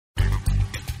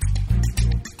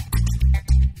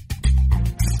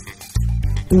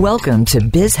Welcome to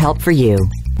Biz Help for You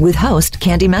with host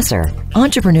Candy Messer.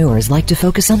 Entrepreneurs like to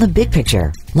focus on the big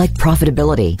picture, like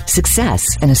profitability, success,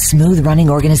 and a smooth running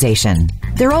organization.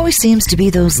 There always seems to be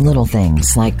those little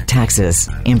things like taxes,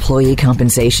 employee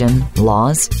compensation,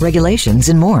 laws, regulations,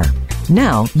 and more.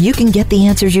 Now you can get the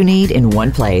answers you need in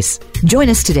one place. Join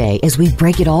us today as we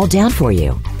break it all down for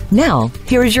you. Now,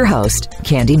 here is your host,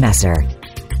 Candy Messer.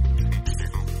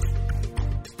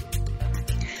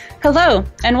 Hello,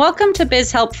 and welcome to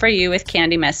Biz Help for You with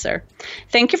Candy Messer.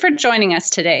 Thank you for joining us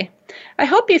today. I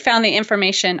hope you found the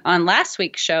information on last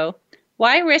week's show,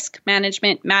 Why Risk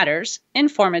Management Matters,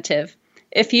 informative.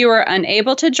 If you were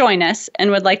unable to join us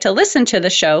and would like to listen to the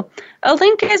show, a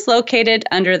link is located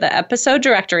under the episode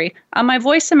directory on my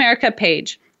Voice America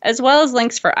page, as well as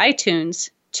links for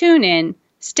iTunes, TuneIn,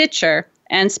 Stitcher,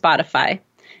 and Spotify.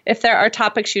 If there are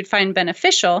topics you'd find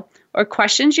beneficial or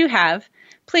questions you have,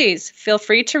 please feel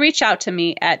free to reach out to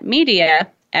me at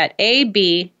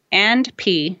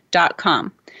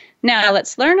media@abandp.com. Now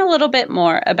let's learn a little bit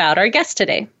more about our guest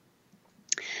today.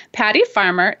 Patty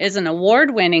Farmer is an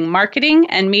award-winning marketing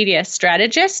and media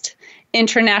strategist,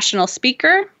 international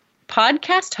speaker,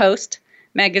 podcast host,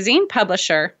 magazine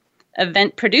publisher,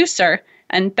 event producer,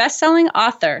 and best-selling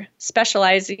author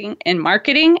specializing in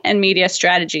marketing and media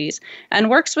strategies, and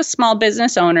works with small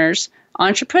business owners,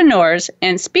 entrepreneurs,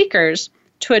 and speakers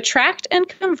to attract and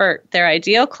convert their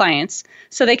ideal clients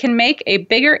so they can make a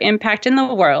bigger impact in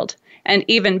the world and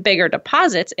even bigger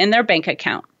deposits in their bank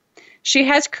account. She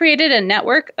has created a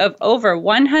network of over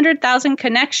 100,000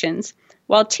 connections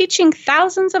while teaching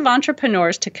thousands of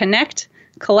entrepreneurs to connect,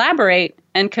 collaborate,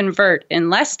 and convert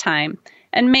in less time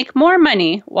and make more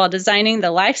money while designing the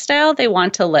lifestyle they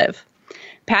want to live.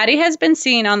 Patty has been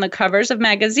seen on the covers of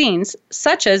magazines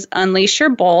such as Unleash Your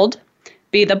Bold,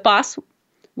 Be the Boss,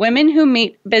 Women Who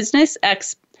Mean Business, and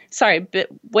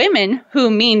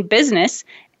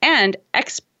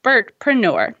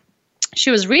Expertpreneur.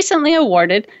 She was recently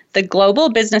awarded the Global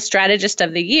Business Strategist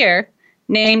of the Year,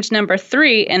 named number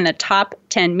 3 in the top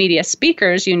 10 media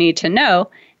speakers you need to know,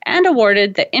 and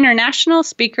awarded the International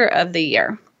Speaker of the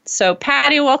Year. So,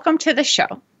 Patty, welcome to the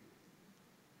show.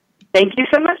 Thank you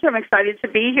so much. I'm excited to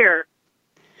be here.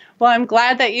 Well, I'm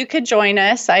glad that you could join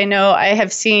us. I know I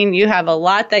have seen you have a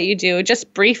lot that you do.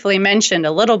 Just briefly mentioned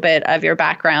a little bit of your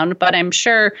background, but I'm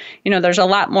sure, there's a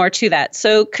lot more to that.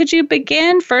 So could you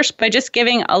begin first by just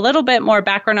giving a little bit more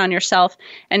background on yourself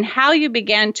and how you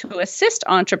began to assist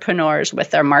entrepreneurs with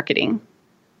their marketing?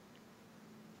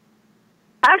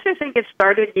 I actually think it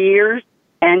started years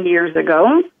and years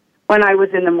ago when I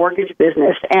was in the mortgage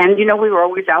business. And, we were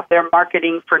always out there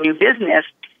marketing for new business.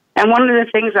 And one of the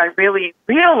things I really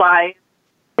realized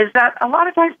is that a lot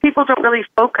of times people don't really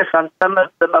focus on some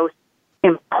of the most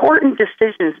important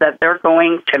decisions that they're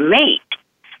going to make.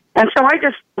 And so I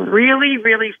just really,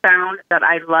 really found that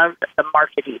I loved the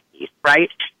marketing piece, right?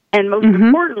 And most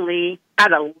importantly, how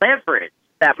to leverage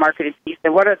that marketing piece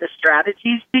and what are the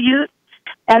strategies to use.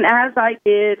 And as I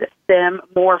did them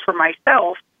more for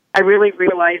myself, I really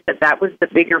realized that that was the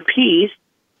bigger piece.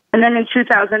 And then in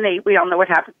 2008, we all know what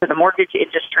happened to the mortgage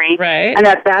industry. Right. And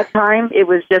at that time, it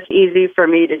was just easy for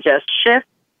me to just shift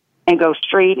and go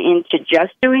straight into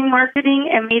just doing marketing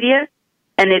and media.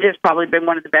 And it has probably been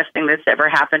one of the best things that's ever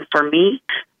happened for me.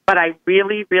 But I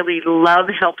really, really love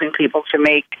helping people to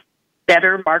make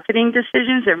better marketing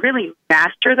decisions and really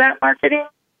master that marketing,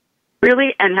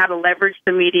 really, and how to leverage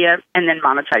the media and then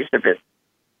monetize their business.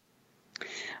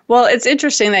 Well, it's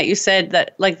interesting that you said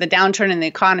that the downturn in the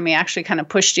economy actually kind of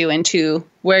pushed you into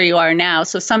where you are now.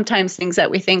 So sometimes things that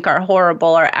we think are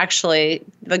horrible are actually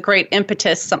the great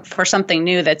impetus for something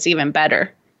new that's even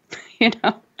better,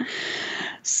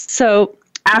 So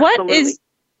Absolutely.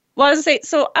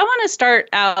 So I want to start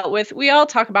out with, we all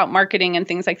talk about marketing and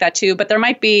things like that too, but there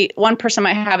might be one person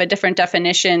might have a different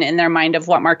definition in their mind of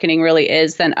what marketing really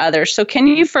is than others. So can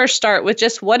you first start with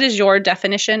just what is your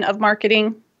definition of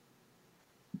marketing?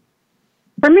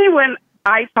 For me, when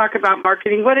I talk about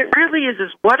marketing, what it really is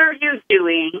what are you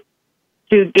doing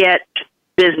to get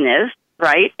business,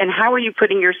 right? And how are you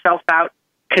putting yourself out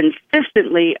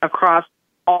consistently across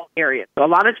all areas? So a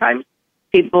lot of times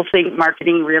people think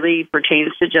marketing really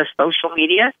pertains to just social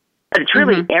media, but it's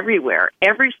really everywhere.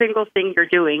 Every single thing you're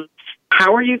doing,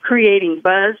 how are you creating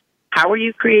buzz? How are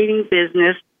you creating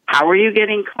business? How are you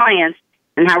getting clients?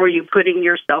 And how are you putting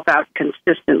yourself out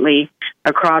consistently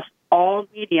across all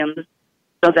mediums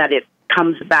so that it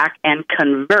comes back and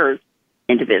converts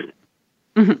into business?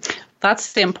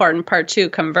 That's the important part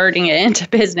too, converting it into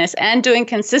business and doing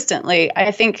consistently. I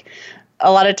think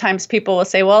a lot of times people will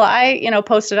say, well, I,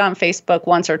 posted on Facebook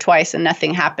once or twice and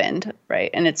nothing happened, right?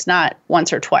 And it's not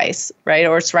once or twice, right?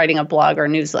 Or it's writing a blog or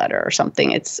newsletter or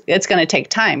something. It's going to take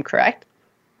time, correct?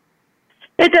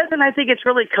 It does, and I think it's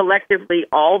really collectively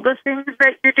all the things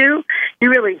that you do. You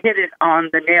really hit it on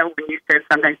the nail when you said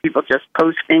sometimes people just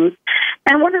post things.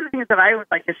 And one of the things that I would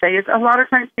like to say is a lot of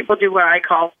times people do what I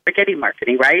call spaghetti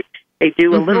marketing, right? They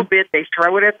do a little bit, they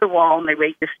throw it at the wall, and they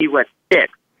wait to see what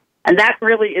sticks. And that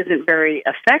really isn't very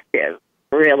effective,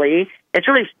 really. It's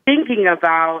really thinking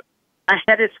about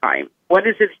ahead of time. What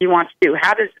is it you want to do?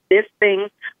 How does this thing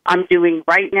I'm doing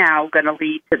right now going to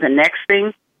lead to the next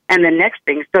thing and the next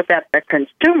thing, so that the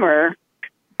consumer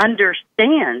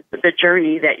understands the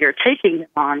journey that you're taking them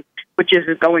on, which is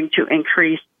going to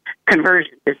increase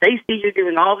conversion. If they see you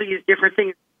doing all these different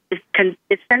things,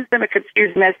 it sends them a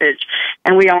confused message,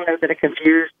 and we all know that a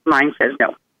confused mind says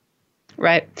no.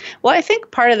 Right. Well, I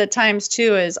think part of the times,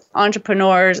 too, is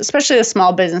entrepreneurs, especially a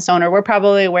small business owner, we're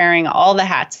probably wearing all the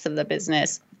hats of the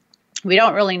business. We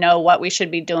don't really know what we should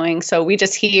be doing. So we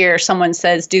just hear someone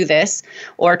says, do this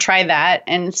or try that.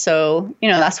 And so,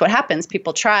 that's what happens.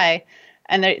 People try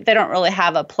and they don't really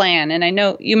have a plan. And I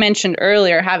know you mentioned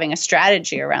earlier having a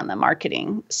strategy around the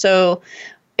marketing. So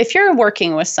if you're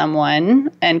working with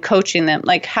someone and coaching them,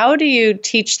 like, how do you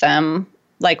teach them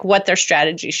like what their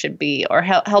strategy should be or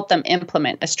help them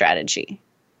implement a strategy?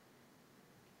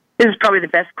 This is probably the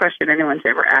best question anyone's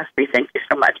ever asked me. Thank you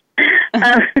so much.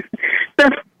 So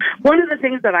one of the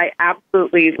things that I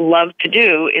absolutely love to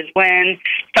do is when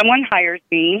someone hires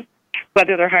me,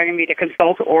 whether they're hiring me to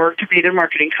consult or to be their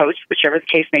marketing coach, whichever the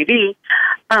case may be,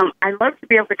 I love to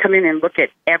be able to come in and look at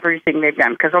everything they've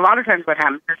done. Because a lot of times what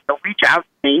happens is they'll reach out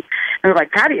to me and they're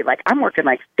like, Patty, I'm working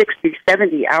 60,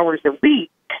 70 hours a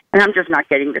week, and I'm just not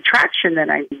getting the traction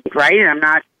that I need, right? And I'm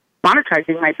not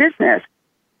monetizing my business.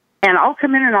 And I'll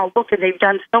come in and I'll look, and they've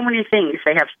done so many things.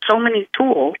 They have so many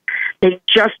tools. They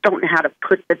just don't know how to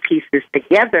put the pieces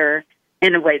together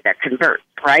in a way that converts,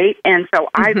 right? And so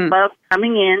I love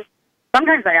coming in.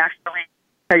 Sometimes I actually,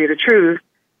 tell you the truth,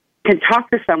 can talk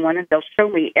to someone and they'll show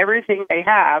me everything they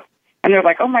have. And they're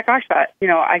like, oh, my gosh,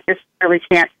 I just really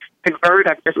can't convert.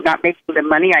 I'm just not making the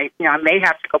money. I may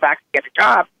have to go back and get a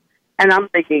job. And I'm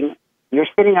thinking, you're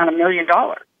sitting on $1 million.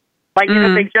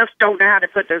 They just don't know how to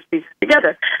put those pieces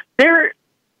together. They're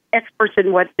experts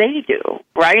in what they do,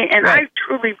 right? And I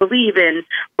truly believe in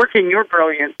working your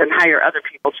brilliance and hire other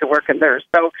people to work in theirs.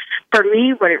 So for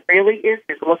me, what it really is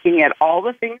looking at all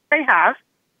the things they have,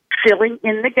 filling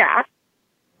in the gaps,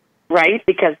 right?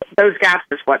 Because those gaps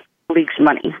is what leaks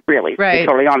money, really, to be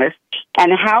totally honest.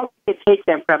 And how to take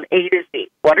them from A to Z.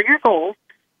 What are your goals?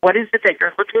 What is it that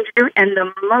you're looking to do? And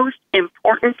the most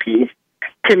important piece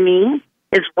to me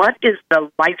is what is the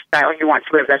lifestyle you want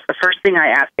to live. That's the first thing I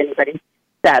ask anybody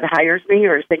that hires me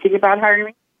or is thinking about hiring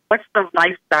me. What's the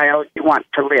lifestyle you want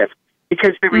to live?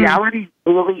 Because the reality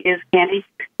really is, Candy,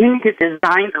 you need to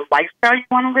design the lifestyle you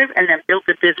want to live and then build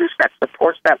a business that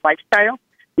supports that lifestyle,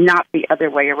 not the other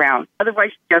way around.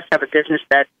 Otherwise, you just have a business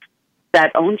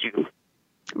that owns you.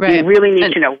 Right. You really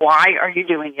need to know why are you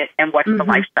doing it and what's the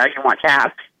lifestyle you want to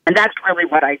have. And that's really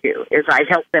what I do, is I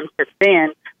help them to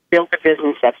then build a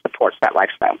business that supports that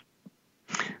lifestyle.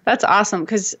 That's awesome,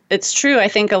 because it's true. I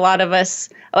think a lot of us,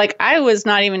 I was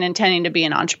not even intending to be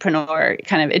an entrepreneur.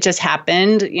 It just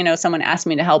happened. Someone asked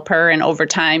me to help her, and over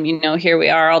time, here we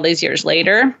are all these years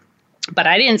later. But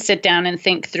I didn't sit down and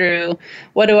think through,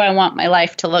 what do I want my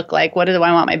life to look like? What do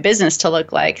I want my business to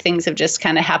look like? Things have just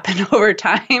kind of happened over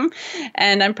time.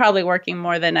 And I'm probably working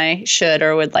more than I should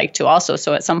or would like to also.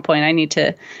 So at some point, I need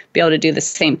to be able to do the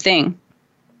same thing.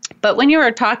 But when you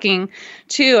were talking,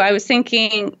 too, I was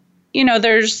thinking,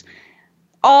 there's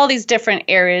all these different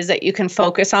areas that you can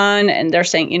focus on. And they're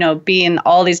saying, be in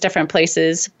all these different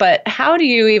places. But how do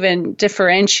you even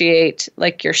differentiate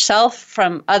yourself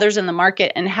from others in the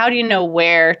market? And how do you know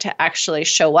where to actually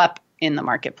show up in the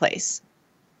marketplace?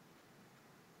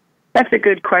 That's a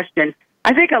good question.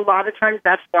 I think a lot of times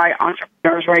that's why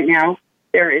entrepreneurs right now,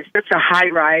 there is such a high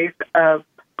rise of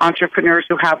entrepreneurs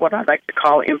who have what I like to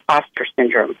call imposter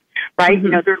syndrome, right?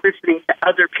 They're listening to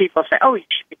other people say, oh, you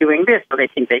should be doing this, or they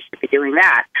think they should be doing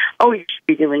that. Oh, you should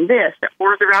be doing this.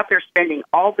 Or they're out there spending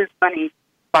all this money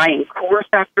buying course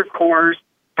after course,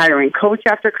 hiring coach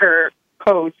after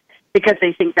coach, because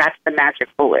they think that's the magic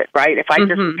bullet, right? If I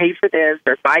just pay for this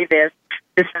or buy this,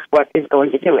 this is what is going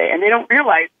to do it. And they don't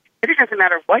realize that it doesn't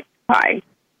matter what you buy,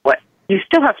 you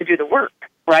still have to do the work,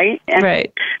 right? And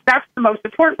that's the most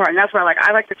important part. And that's why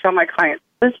I like to tell my clients,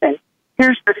 listen,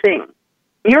 here's the thing.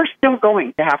 You're still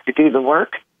going to have to do the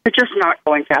work. You're just not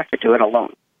going to have to do it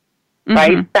alone,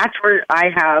 right? That's where I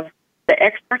have the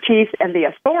expertise and the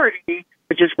authority,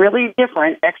 which is really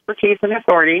different, expertise and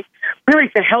authority, really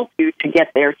to help you to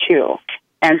get there too.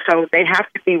 And so they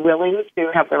have to be willing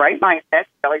to have the right mindset.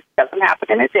 It doesn't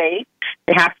happen in a day.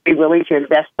 They have to be willing to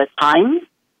invest the time,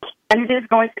 and it is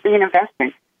going to be an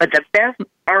investment. But the best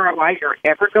ROI you're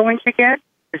ever going to get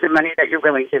is the money that you're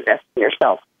willing to invest in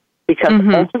yourself. Because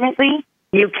ultimately,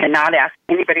 you cannot ask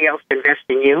anybody else to invest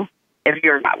in you if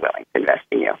you're not willing to invest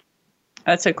in you.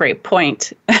 That's a great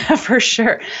point, for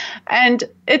sure. And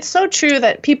it's so true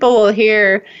that people will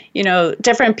hear,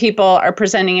 different people are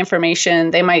presenting information.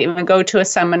 They might even go to a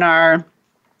seminar,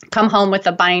 come home with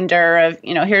a binder of,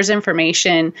 here's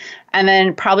information, and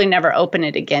then probably never open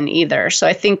it again either. So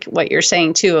I think what you're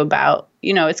saying too about,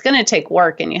 it's going to take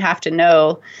work, and you have to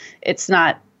know it's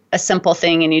not a simple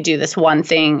thing and you do this one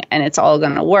thing and it's all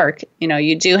going to work.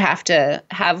 You do have to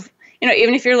have,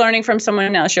 even if you're learning from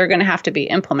someone else, you're going to have to be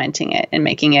implementing it and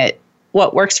making it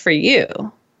what works for you.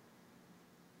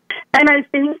 And I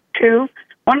think, too,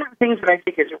 one of the things that I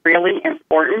think is really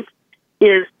important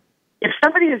is if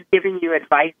somebody is giving you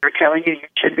advice or telling you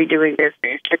should be doing this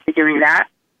or you should be doing that,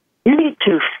 you need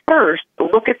to first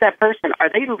look at that person. Are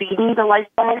they leading the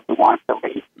lifestyle you want to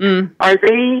lead? Are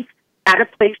they at a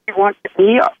place you want to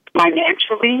be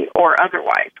financially or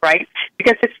otherwise, right?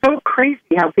 Because it's so crazy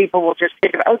how people will just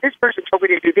think, oh, this person told me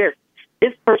to do this.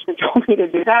 This person told me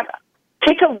to do that.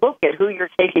 Take a look at who you're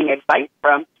taking advice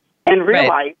from and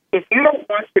realize if you don't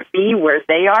want to be where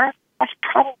they are, that's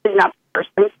probably not the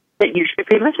person that you should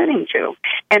be listening to.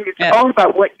 And it's all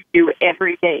about what you do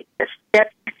every day, the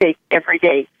steps you take every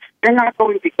day. You're not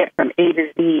going to get from A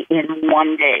to Z in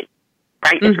one day,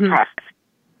 right? It's a process.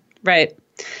 Right.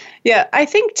 Yeah, I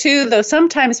think, too, though,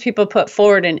 sometimes people put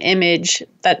forward an image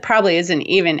that probably isn't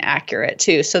even accurate,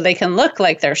 too. So they can look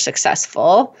like they're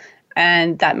successful,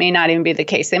 and that may not even be the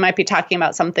case. They might be talking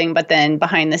about something, but then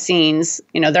behind the scenes,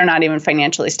 they're not even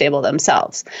financially stable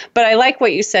themselves. But I like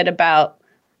what you said about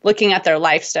looking at their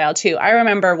lifestyle, too. I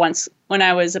remember once when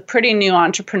I was a pretty new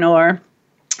entrepreneur,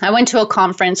 I went to a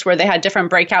conference where they had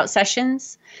different breakout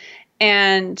sessions.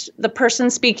 And the person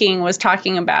speaking was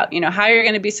talking about, how you're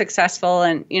going to be successful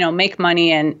and, make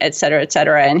money and et cetera, et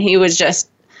cetera. And he was just,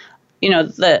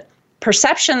 the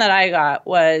perception that I got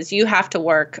was you have to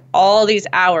work all these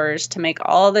hours to make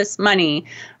all this money.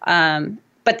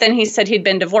 But then he said he'd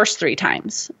been divorced 3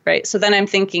 times, right? So then I'm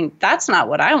thinking, that's not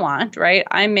what I want, right?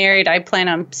 I'm married. I plan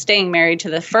on staying married to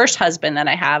the first husband that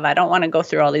I have. I don't want to go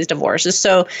through all these divorces.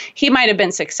 So he might have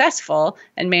been successful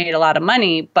and made a lot of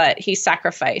money, but he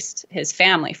sacrificed his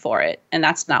family for it. And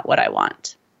that's not what I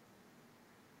want.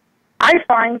 I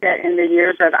find that in the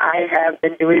years that I have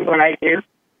been doing what I do,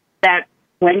 that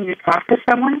when you talk to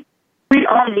someone, we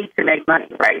all need to make money,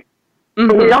 right?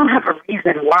 But we don't have a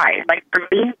reason why. Like, for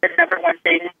me, the number one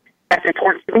thing that's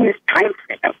important to me is time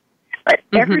freedom. But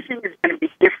everything is going to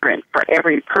be different for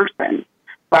every person,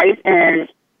 right? And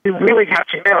you really have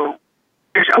to know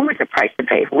there's always a price to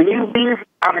pay. When you leave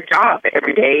on a job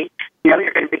every day, you're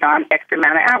going to be gone X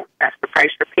amount of hours. That's the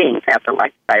price you're paying to have the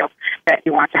lifestyle that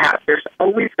you want to have. There's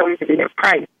always going to be a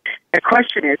price. The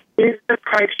question is the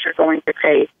price you're going to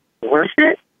pay worth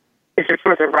it? Is it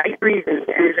for the right reasons?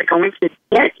 And is it going to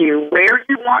get you where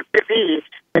you want to be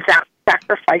without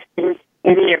sacrificing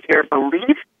any of your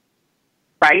beliefs,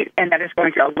 right? And that is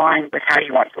going to align with how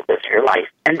you want to live your life.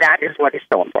 And that is what is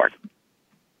so important.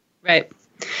 Right.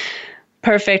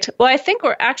 Perfect. Well, I think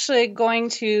we're actually going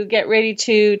to get ready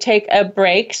to take a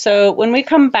break. So when we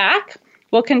come back,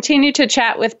 we'll continue to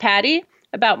chat with Patty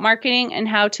about marketing and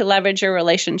how to leverage your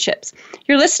relationships.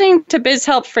 You're listening to Biz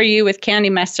Help for You with Candy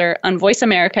Messer on Voice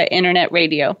America Internet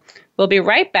Radio. We'll be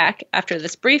right back after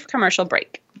this brief commercial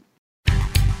break.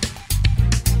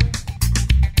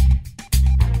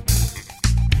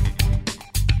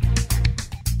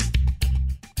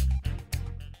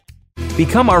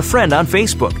 Become our friend on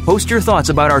Facebook. Post your thoughts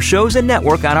about our shows and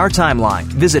network on our timeline.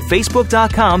 Visit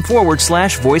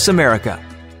facebook.com/Voice America.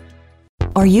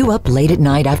 Are you up late at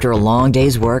night after a long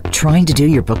day's work trying to do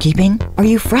your bookkeeping? Are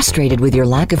you frustrated with your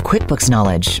lack of QuickBooks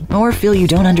knowledge or feel you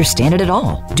don't understand it at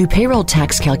all? Do payroll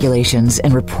tax calculations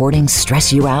and reporting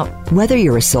stress you out? Whether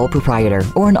you're a sole proprietor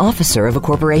or an officer of a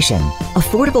corporation,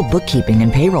 Affordable Bookkeeping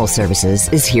and Payroll Services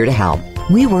is here to help.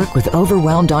 We work with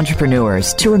overwhelmed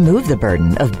entrepreneurs to remove the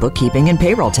burden of bookkeeping and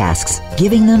payroll tasks,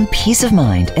 giving them peace of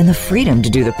mind and the freedom to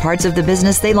do the parts of the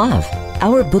business they love.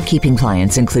 Our bookkeeping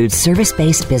clients include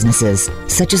service-based businesses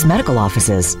such as medical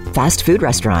offices, fast food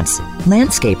restaurants,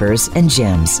 landscapers, and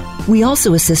gyms. We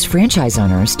also assist franchise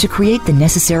owners to create the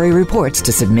necessary reports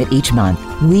to submit each month.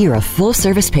 We are a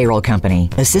full-service payroll company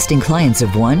assisting clients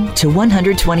of 1 to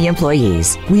 120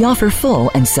 employees. We offer full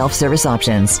and self-service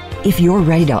options. If you're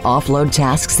ready to offload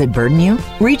tasks that burden you,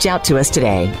 reach out to us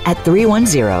today at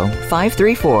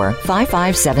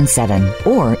 310-534-5577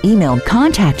 or email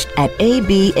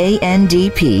contact@abandp.com.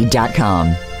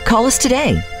 Call us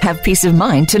today. Have peace of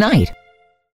mind tonight.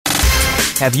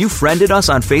 Have you friended us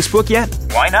on Facebook yet?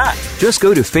 Why not? Just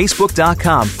go to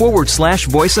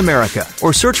facebook.com/Voice America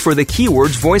or search for the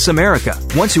keywords Voice America.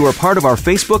 Once you are part of our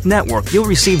Facebook network, you'll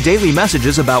receive daily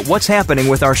messages about what's happening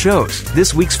with our shows,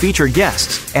 this week's featured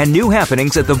guests, and new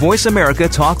happenings at the Voice America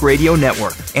Talk Radio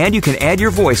Network. And you can add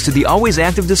your voice to the always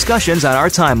active discussions on our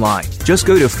timeline. Just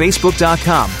go to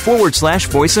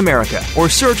facebook.com/Voice America or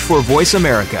search for Voice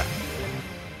America.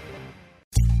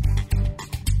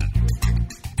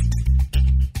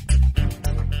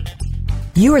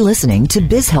 You are listening to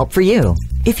Biz Help for You.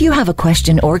 If you have a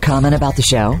question or comment about the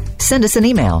show, send us an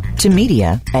email to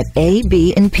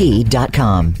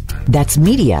media@abandp.com. That's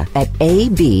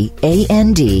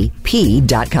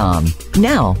media@abandp.com.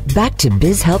 Now, back to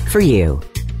Biz Help for You.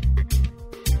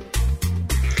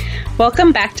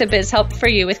 Welcome back to Biz Help for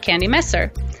You with Candy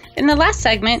Messer. In the last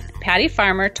segment, Patty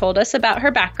Farmer told us about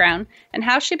her background and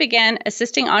how she began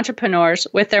assisting entrepreneurs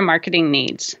with their marketing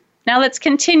needs. Now let's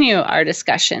continue our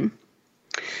discussion.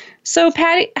 So,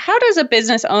 Patty, how does a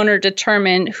business owner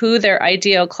determine who their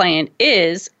ideal client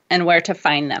is and where to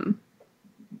find them?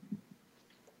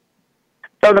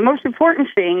 So the most important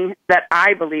thing that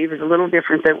I believe is a little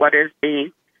different than what is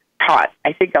being taught.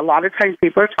 I think a lot of times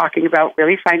people are talking about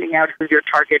really finding out who your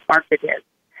target market is.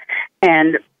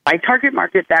 And by target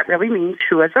market, that really means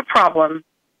who has a problem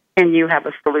and you have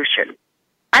a solution.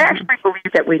 I actually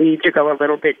believe that we need to go a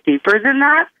little bit deeper than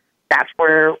that. That's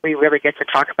where we really get to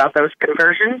talk about those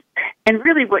conversions. And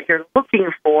really what you're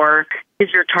looking for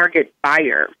is your target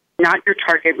buyer, not your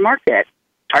target market.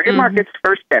 Target market's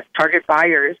first step. Target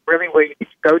buyer is really where you need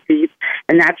to go deep,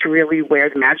 and that's really where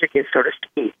the magic is, so to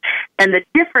speak. And the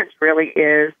difference really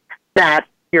is that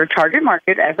your target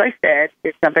market, as I said,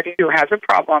 is somebody who has a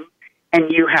problem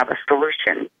and you have a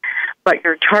solution. But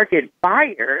your target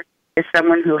buyer is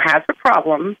someone who has a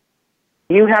problem,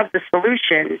 you have the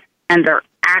solution, and they're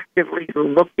actively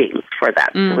looking for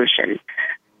that solution.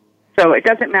 So it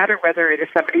doesn't matter whether it is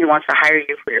somebody who wants to hire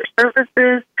you for your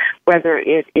services, whether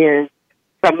it is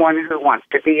someone who wants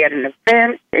to be at an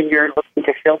event and you're looking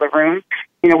to fill the room.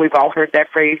 You know, we've all heard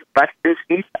that phrase, butts in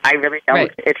seats. I really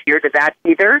don't adhere to that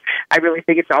either. I really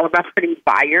think it's all about putting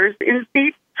buyers in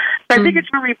seats. So I think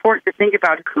it's really important to think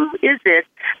about who is it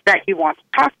that you want to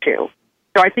talk to.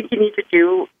 So I think you need to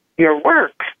do your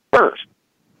work first.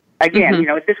 Again, you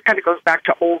know, this kind of goes back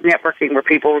to old networking where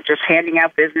people were just handing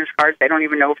out business cards. They don't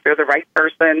even know if they're the right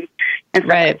person. And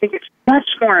so I think it's much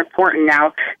more important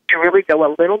now to really go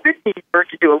a little bit deeper,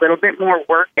 to do a little bit more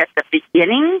work at the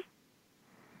beginning.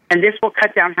 And this will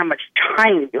cut down how much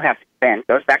time you have to spend. It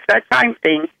goes back to that time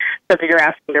thing so that you're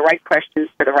asking the right questions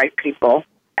to the right people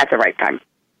at the right time.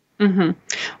 Well,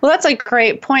 that's a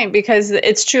great point because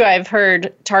it's true. I've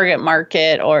heard target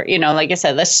market or, you know, like I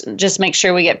said, let's just make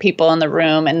sure we get people in the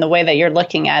room, and the way that you're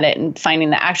looking at it and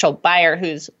finding the actual buyer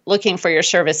who's looking for your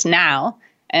service now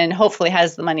and hopefully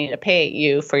has the money to pay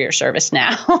you for your service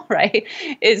now, right,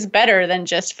 is better than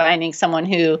just finding someone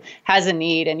who has a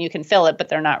need and you can fill it, but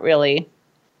they're not really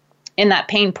in that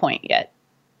pain point yet.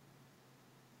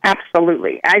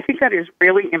 Absolutely. I think that is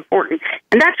really important.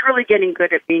 And that's really getting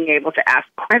good at being able to ask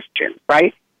questions,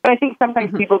 right? But I think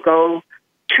sometimes people go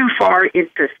too far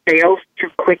into sales too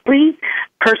quickly.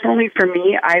 Personally, for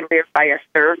me, I live by a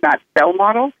serve, not sell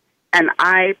model. And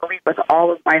I believe with all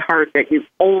of my heart that you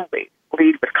always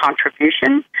lead with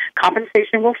contribution.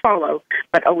 Compensation will follow,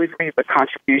 but always lead with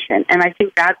contribution. And I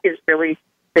think that is really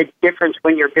the difference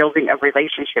when you're building a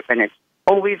relationship, and it's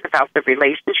always about the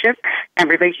relationship, and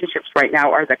relationships right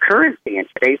now are the currency in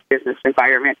today's business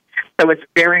environment. So it's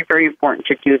very, very important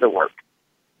to do the work.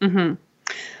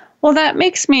 Well, that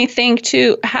makes me think,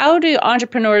 too, how do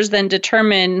entrepreneurs then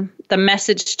determine the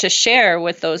message to share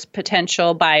with those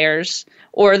potential buyers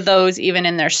or those even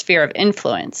in their sphere of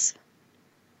influence?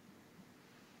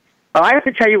 Well, I have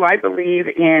to tell you, I believe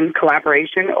in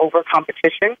collaboration over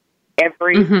competition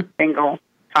every single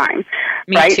time,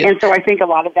 right? Too. And so I think a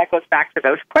lot of that goes back to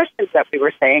those questions that we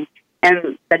were saying.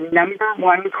 And the number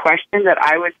one question that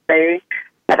I would say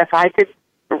that if I could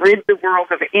rid the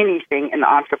world of anything in the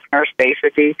entrepreneur space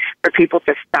would be for people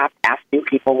to stop asking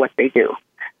people what they do.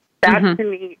 That to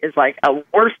me is like a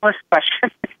worthless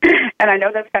question. And I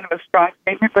know that's kind of a strong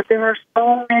statement, but there are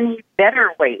so many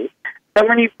better ways, so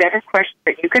many better questions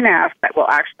that you can ask that will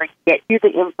actually get you the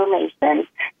information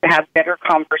to have better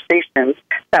conversations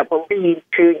that will lead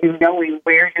to you knowing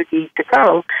where you need to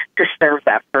go to serve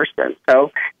that person.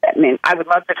 So, I mean, I would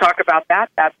love to talk about that.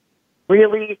 That's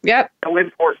really so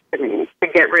important to me, to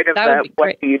get rid of the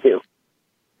what do you do.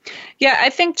 Yeah,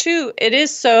 I think, too, it is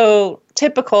so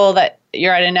typical that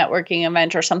you're at a networking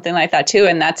event or something like that, too.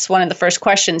 And that's one of the first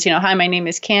questions, hi, my name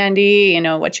is Candy,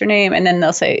 what's your name? And then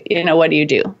they'll say, what do you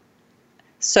do?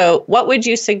 So what would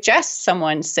you suggest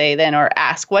someone say then or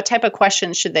ask? What type of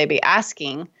questions should they be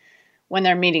asking when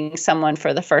they're meeting someone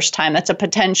for the first time that's a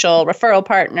potential referral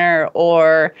partner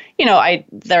or,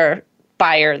 their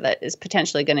buyer that is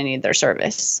potentially going to need their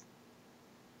service?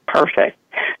 Perfect.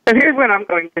 So here's what I'm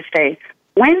going to say.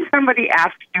 When somebody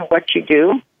asks you what you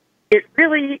do,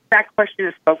 that question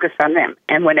is focused on them.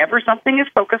 And whenever something is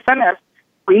focused on us,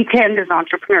 we tend as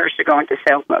entrepreneurs to go into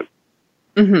sales mode.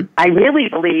 Mm-hmm. I really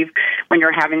believe when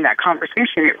you're having that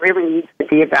conversation, it really needs to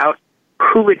be about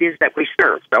who it is that we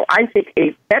serve. So I think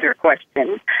a better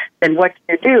question than what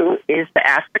you do is to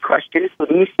ask the question, who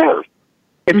do you serve?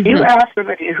 If you ask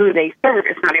somebody who they serve,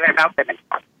 it's not even about them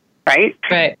anymore. Right?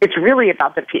 It's really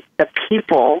about the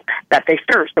people that they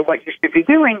serve. So what you should be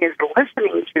doing is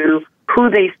listening to who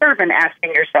they serve and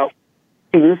asking yourself,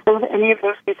 do you serve any of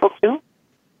those people too?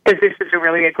 Because this is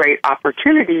really a great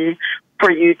opportunity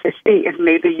for you to see if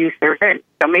maybe you serve it.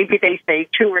 So maybe they say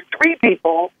 2 or 3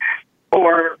 people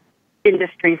or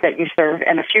industries that you serve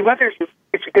and a few others.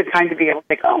 It's a good time to be able to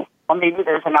think, well, maybe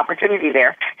there's an opportunity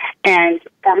there. And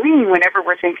for me, whenever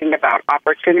we're thinking about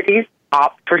opportunities,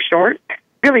 OP for short,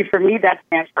 really, for me, that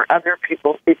stands for other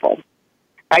people's people,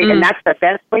 right? And that's the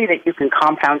best way that you can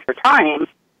compound your time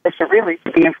is to really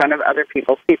be in front of other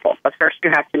people's people. But first, you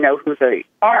have to know who they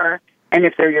are and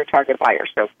if they're your target buyer.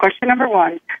 So question number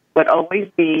 1 would always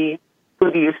be, who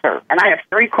do you serve? And I have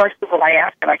 3 questions that I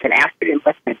ask, and I can ask it in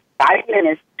less than 5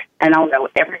 minutes, and I'll know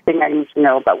everything I need to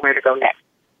know about where to go next.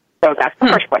 So that's the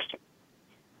first question.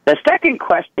 The second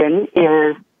question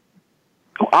is,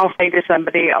 I'll say to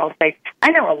somebody,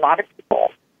 I know a lot of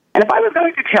people, and if I was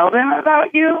going to tell them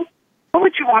about you, what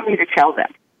would you want me to tell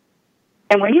them?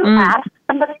 And when you ask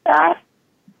somebody that,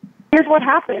 here's what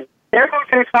happens. They're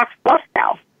going to talk fluff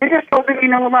now. You just told them you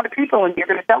know a lot of people, and you're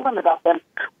going to tell them about them.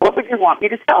 What would you want me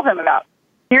to tell them about?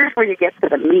 Here's where you get to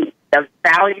the meat, the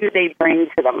value they bring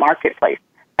to the marketplace.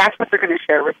 That's what they're going to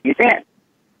share with you then.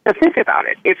 So think about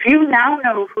it. If you now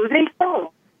know who they serve,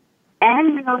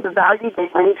 and you know the value they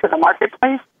bring to the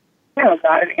marketplace, you know a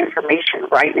lot of information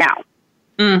right now.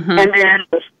 And then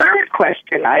the third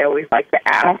question I always like to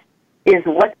ask is,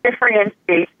 what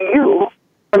differentiates you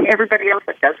from everybody else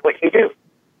that does what you do?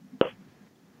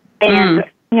 And,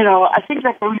 I think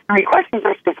that those 3 questions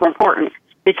are super important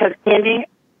because, Candy,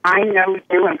 I know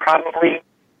you and probably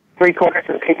 3/4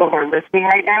 of the people who are listening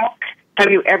right now.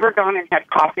 Have you ever gone and had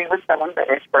coffee with someone that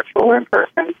is virtual or in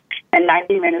person, and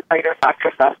 90 minutes later thought to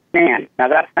yourself, man, now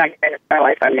that's 90 minutes of my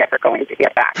life I'm never going to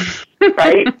get back,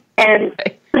 right? And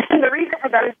the reason for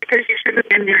that is because you shouldn't have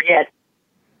been there yet.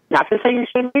 Not to say you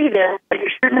shouldn't be there, but you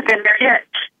shouldn't have been there yet.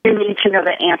 You need to know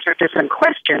the answer to some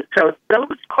questions. So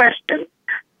those questions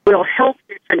will help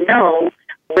you to know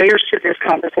where should this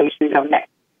conversation go next.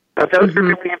 So those are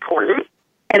really important.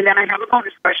 And then I have a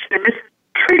bonus question, and this is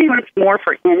pretty much more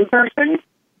for in-person,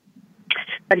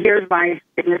 but here's my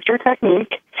signature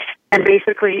technique, and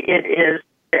basically it is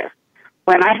this.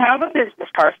 When I have a business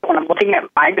card, so when I'm looking at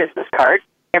my business card,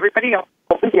 everybody else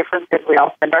is totally different because we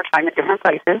all spend our time at different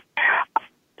places.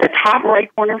 The top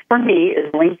right corner for me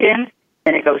is LinkedIn,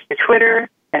 then it goes to Twitter,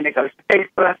 then it goes to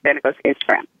Facebook, then it goes to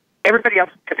Instagram. Everybody else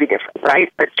could be different,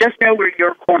 right? But just know where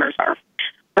your corners are.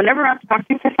 Whenever I'm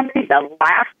talking to somebody, the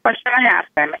last question I ask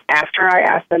them after I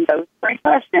ask them those 3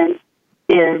 questions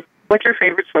is, what's your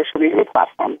favorite social media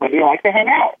platform? Where do you like to hang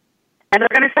out? And they're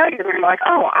going to tell you, they're going to be like,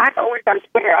 oh, I'm always on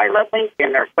Twitter. I love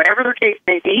LinkedIn, or whatever the case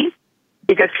may be,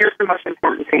 because here's the most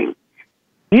important thing.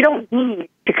 You don't need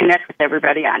to connect with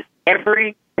everybody on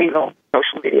every single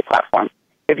social media platform.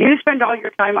 If you spend all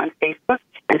your time on Facebook,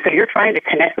 and so you're trying to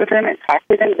connect with them and talk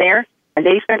to them there, and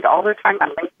they spend all their time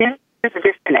on LinkedIn, there's a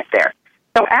disconnect there.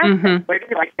 So ask them, where do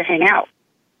you like to hang out?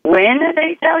 When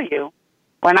they tell you,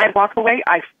 when I walk away,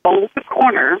 I fold the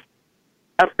corner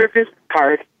of their business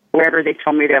card wherever they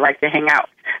told me they like to hang out.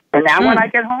 So now when I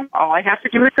get home, all I have to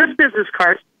do with this business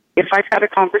card, if I've had a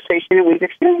conversation and we've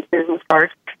exchanged business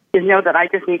cards, is know that I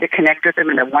just need to connect with them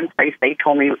in the one place they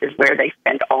told me is where they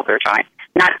spend all their time,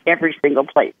 not every single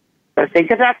place. So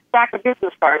think of that stack of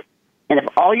business cards And if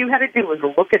all you had to do was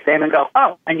look at them and go,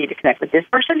 oh, I need to connect with this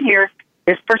person here,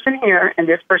 and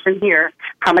this person here,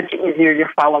 how much easier your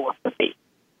follow-up would be.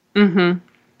 Mm-hmm.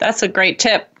 That's a great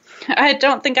tip. I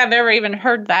don't think I've ever even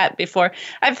heard that before.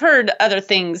 I've heard other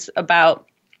things about,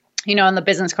 on the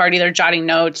business card, either jotting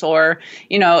notes or,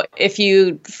 if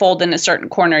you fold in a certain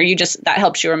corner, that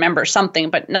helps you remember something,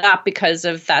 but not because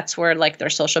of that's where like their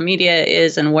social media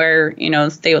is and where,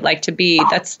 they would like to be.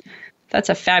 That's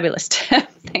a fabulous tip.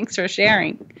 Thanks for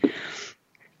sharing.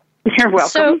 You're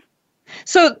welcome.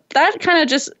 So that kind of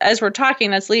just, as we're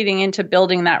talking, that's leading into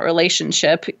building that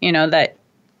relationship, that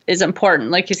is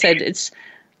important. Like you said,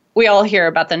 we all hear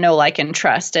about the know, like, and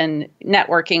trust and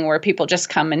networking where people just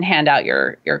come and hand out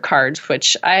your cards,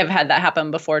 which I have had that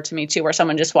happen before to me too, where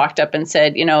someone just walked up and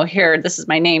said, here, this is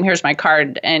my name, here's my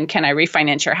card, and can I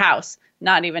refinance your house?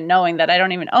 Not even knowing that I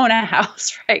don't even own a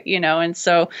house, right? And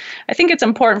so I think it's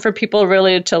important for people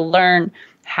really to learn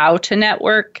how to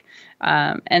network.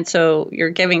 And so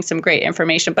you're giving some great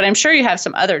information, but I'm sure you have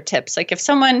some other tips. Like if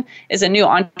someone is a new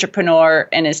entrepreneur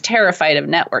and is terrified of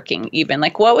networking, even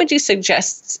like what would you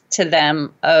suggest to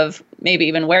them of maybe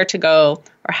even where to go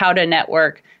or how to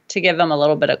network to give them a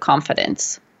little bit of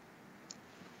confidence?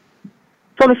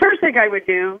 So the first thing I would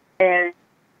do is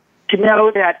to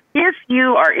know that if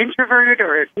you are introverted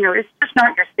or, it's just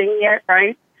not your thing yet,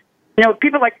 right?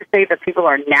 People like to say that people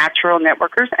are natural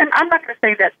networkers, and I'm not going to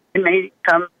say that it may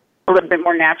come a little bit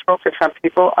more natural to some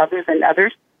people other than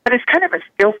others, but it's kind of a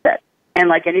skill set. And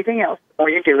like anything else, the more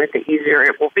you do it, the easier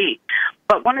it will be.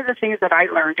 But one of the things that I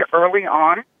learned early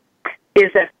on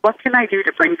is that what can I do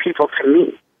to bring people to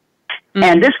me? Mm-hmm.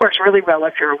 And this works really well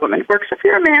if you're a woman. It works if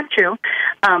you're a man, too,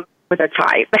 with a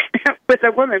tie. With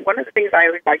a woman, one of the things I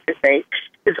always like to say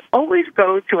is always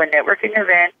go to a networking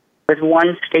event with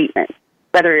one statement,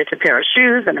 whether it's a pair of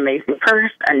shoes, an amazing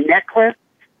purse, a necklace,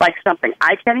 like something.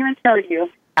 I can't even tell you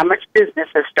how much business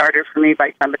has started for me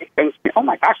by somebody saying to me, oh,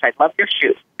 my gosh, I love your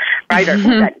shoes, right? Or,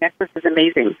 oh, that necklace is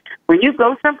amazing. When you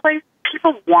go someplace,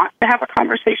 people want to have a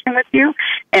conversation with you.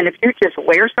 And if you just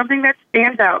wear something that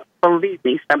stands out, believe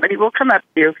me, somebody will come up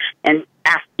to you and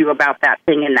ask you about that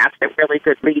thing, and that's a really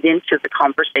good lead into the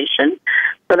conversation.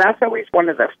 So that's always one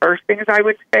of the first things I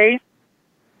would say.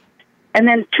 And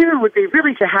then two would be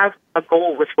really to have a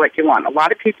goal with what you want. A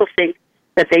lot of people think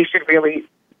that they should really,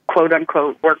 quote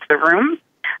unquote, work the room.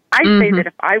 I say that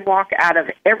if I walk out of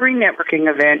every networking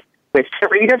event with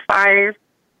 3 to 5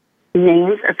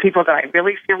 names of people that I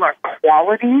really feel are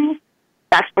quality,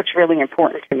 that's what's really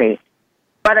important to me.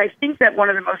 But I think that one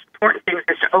of the most important things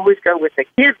is to always go with the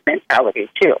kids mentality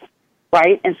too,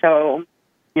 right? And so,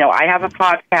 I have a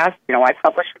podcast, I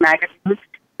publish a magazine.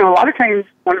 So a lot of times,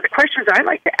 one of the questions I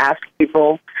like to ask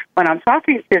people when I'm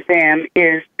talking to them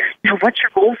is, what's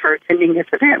your goal for attending this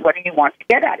event? What do you want to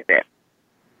get out of it?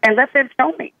 And let them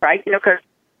tell me, right? Because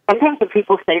sometimes when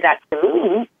people say that to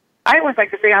me, I always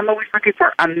like to say I'm always looking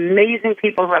for amazing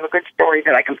people who have a good story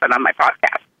that I can put on my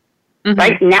podcast. Mm-hmm.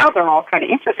 Right? Now they're all kind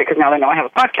of interested because now they know I have a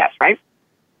podcast, right?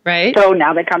 Right. So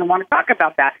now they kind of want to talk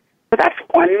about that. So that's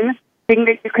one thing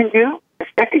that you can do. The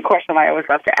second question I always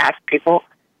love to ask people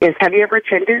is, have you ever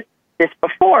attended this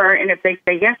before? And if they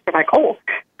say yes, they're like, oh,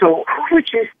 so who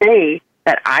would you say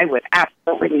that I would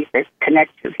absolutely need to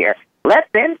connect to here? Let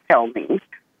them tell me.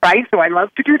 Right, so I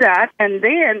love to do that. And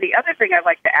then the other thing I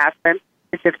like to ask them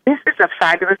is, if this is a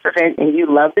fabulous event and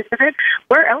you love this event,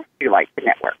 where else do you like to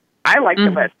network? I like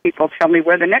to let people tell me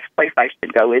where the next place I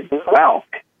should go is as well.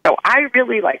 So I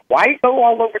really why go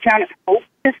all over town and hope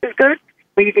this is good?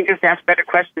 Well, you can just ask better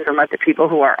questions and let the people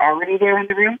who are already there in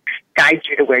the room guide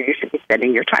you to where you should be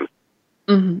spending your time.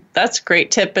 Mm-hmm. That's a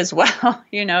great tip as well.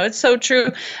 It's so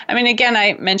true. I mean, again,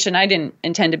 I mentioned I didn't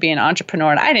intend to be an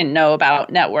entrepreneur and I didn't know about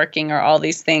networking or all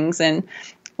these things. And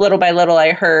little by little,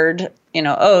 I heard,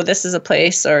 oh, this is a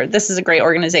place or this is a great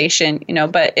organization,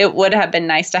 but it would have been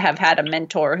nice to have had a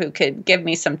mentor who could give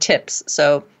me some tips.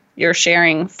 So you're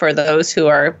sharing for those who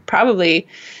are probably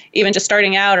even just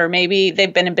starting out, or maybe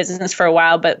they've been in business for a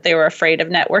while, but they were afraid of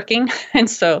networking. And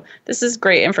so this is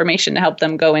great information to help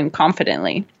them go in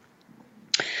confidently.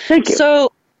 Thank you.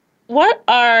 So what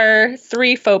are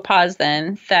 3 faux pas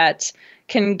then that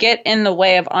can get in the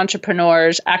way of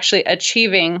entrepreneurs actually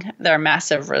achieving their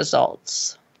massive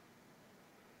results?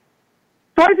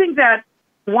 So I think that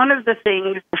one of the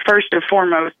things, first and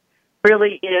foremost,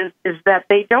 really is that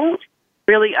they don't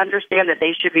really understand that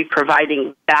they should be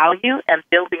providing value and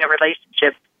building a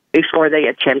relationship before they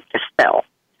attempt to sell.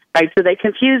 Right? So they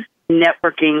confuse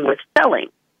networking with selling.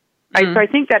 Right? So I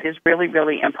think that is really,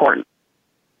 really important.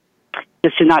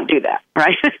 Just to not do that,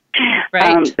 right?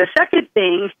 Right. The second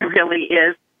thing really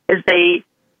is they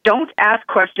don't ask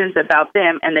questions about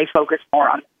them, and they focus more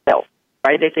on themselves,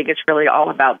 right? They think it's really all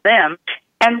about them.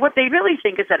 And what they really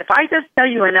think is that if I just tell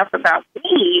you enough about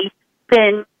me,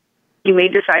 then you may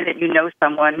decide that you know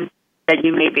someone that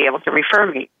you may be able to refer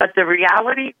me. But the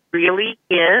reality really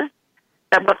is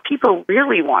that what people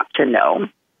really want to know,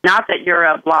 not that you're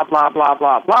a blah, blah, blah,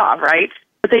 blah, blah, right?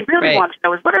 What they really want to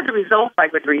know is what are the results I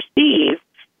would receive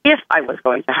if I was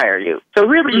going to hire you. So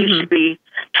really you should be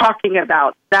talking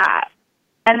about that.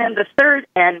 And then the third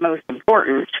and most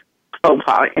important faux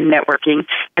pas in networking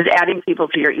is adding people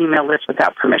to your email list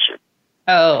without permission.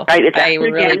 Oh, right? I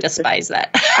really despise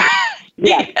that.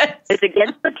 Yes. It's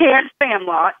against the canned spam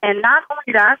law. And not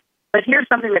only that, but here's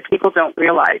something that people don't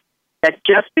realize, that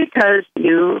just because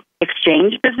you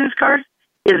exchange business cards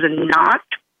is not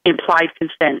implied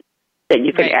consent that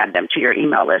you can add them to your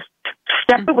email list.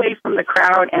 Step away from the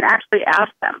crowd and actually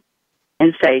ask them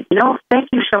and say, thank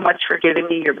you so much for giving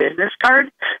me your business card.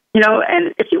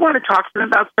 And if you want to talk to them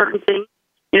about certain things,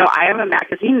 I have a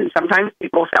magazine, and sometimes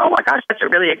people say, oh my gosh, that's a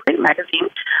great magazine.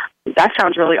 That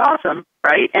sounds really awesome,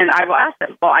 right? And I will ask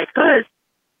them, well, I could,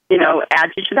 add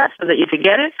you to that so that you could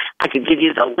get it. I could give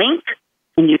you the link,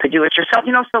 and you could do it yourself.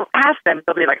 So ask them.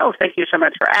 They'll be like, oh, thank you so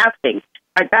much for asking.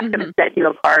 Right, that's going to set you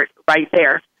apart right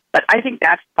there. But I think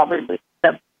that's probably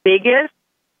the biggest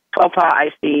faux pas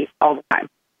I see all the time.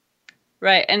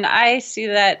 Right. And I see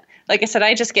that, like I said,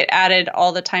 I just get added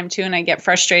all the time too, and I get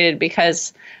frustrated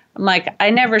because I'm like, I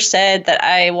never said that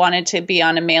I wanted to be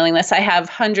on a mailing list. I have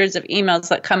hundreds of emails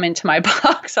that come into my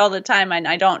box all the time, and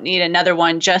I don't need another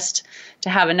one just to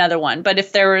have another one. But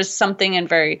if there was something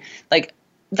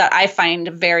that I find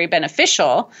very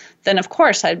beneficial, then of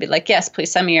course I'd be like, yes,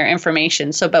 please send me your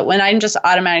information. But when I'm just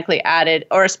automatically added,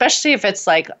 or especially if it's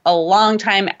like a long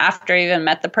time after I even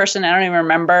met the person, I don't even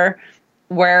remember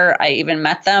where I even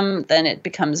met them, then it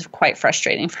becomes quite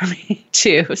frustrating for me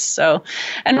too. So,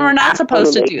 and we're not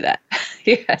supposed to do that.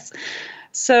 Yes.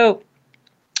 So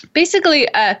basically,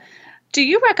 do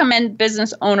you recommend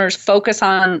business owners focus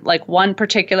on like one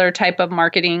particular type of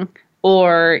marketing,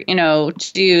 or,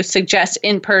 do you suggest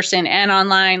in person and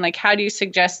online? Like, how do you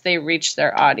suggest they reach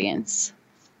their audience?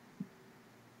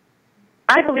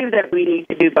 I believe that we need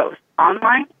to do both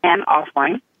online and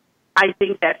offline. I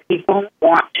think that people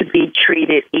want to be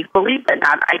treated equally, but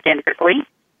not identically,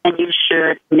 and you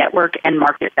should network and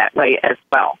market that way as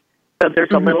well. So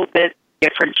there's a little bit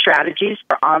different strategies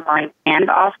for online and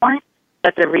offline,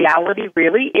 but the reality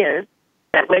really is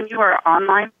that when you are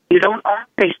online, you don't own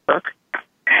Facebook.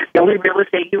 The only real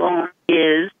estate you own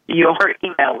is your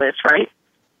email list, right?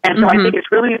 And so I think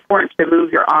it's really important to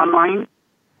move your online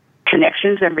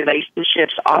connections and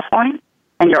relationships offline,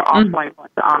 and your offline ones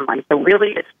to online. So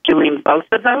really it's doing both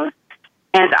of those.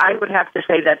 And I would have to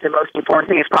say that the most important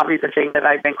thing is probably the thing that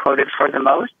I've been quoted for the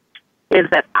most, is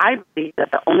that I believe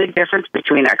that the only difference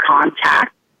between a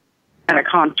contact and a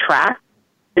contract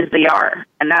is the R,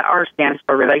 and that R stands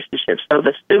for relationships. So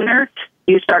the sooner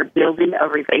you start building a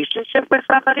relationship with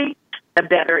somebody, the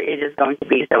better it is going to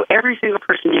be. So every single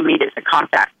person you meet is a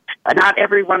contact. Not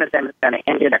every one of them is going to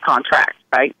end in a contract,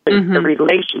 right? The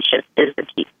relationship is the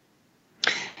key.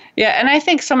 Yeah, and I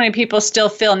think so many people still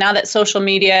feel now that social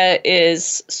media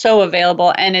is so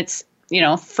available and it's,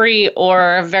 free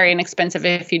or very inexpensive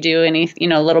if you do any,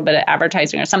 a little bit of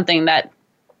advertising or something, that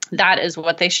is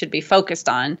what they should be focused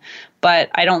on. But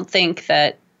I don't think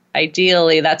that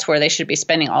ideally that's where they should be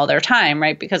spending all their time,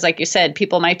 right? Because like you said,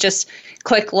 people might just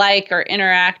click like or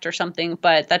interact or something,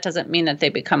 but that doesn't mean that they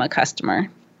become a customer.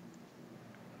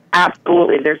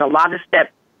 Absolutely. There's a lot of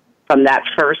steps from that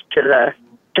first to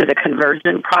the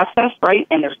conversion process, right?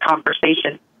 And there's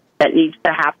conversation that needs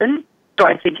to happen. So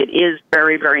I think it is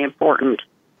very, very important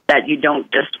that you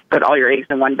don't just put all your eggs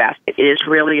in one basket. It is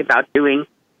really about doing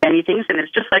many things, and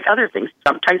it's just like other things.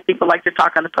 Sometimes people like to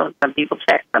talk on the phone, some people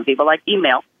text, some people like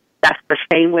email. That's the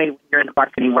same way when you're in the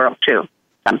marketing world too.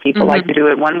 Some people like to do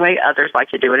it one way, others like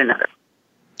to do it another.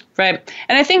 Right.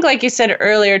 And I think, like you said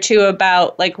earlier, too,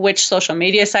 about like which social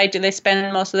media site do they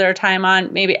spend most of their time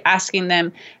on, maybe asking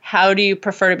them, how do you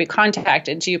prefer to be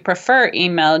contacted? Do you prefer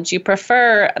email? Do you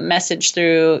prefer a message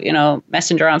through,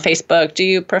 Messenger on Facebook? Do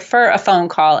you prefer a phone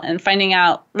call? And finding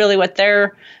out really what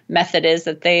their method is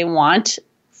that they want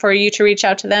for you to reach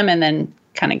out to them, and then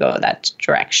kind of go that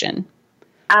direction.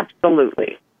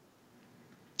 Absolutely.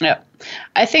 Yeah.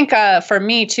 I think for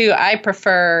me, too, I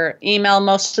prefer email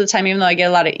most of the time, even though I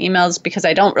get a lot of emails, because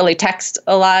I don't really text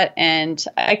a lot. And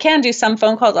I can do some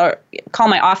phone calls or call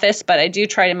my office, but I do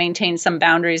try to maintain some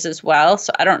boundaries as well.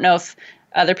 So I don't know if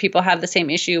other people have the same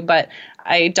issue, but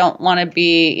I don't want to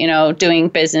be, doing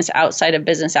business outside of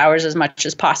business hours as much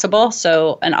as possible.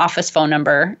 So an office phone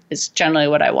number is generally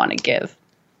what I want to give.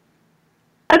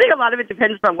 I think a lot of it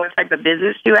depends on what type of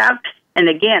business you have. And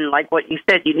again, like what you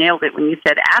said, you nailed it when you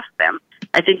said ask them.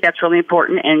 I think that's really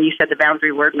important. And you said the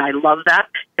boundary word, and I love that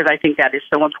because I think that is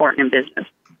so important in business.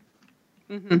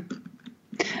 Mm-hmm.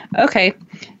 Okay.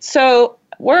 So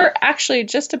we're actually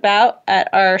just about at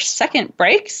our second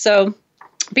break. So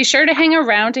be sure to hang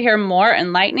around to hear more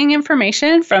enlightening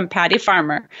information from Patty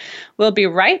Farmer. We'll be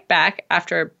right back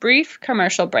after a brief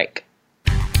commercial break.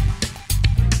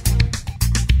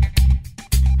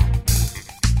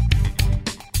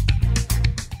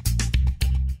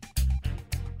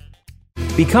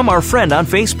 Become our friend on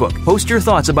Facebook. Post your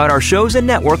thoughts about our shows and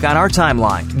network on our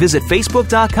timeline. Visit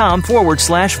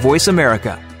facebook.com/Voice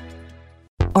America.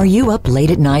 Are you up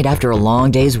late at night after a long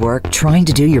day's work trying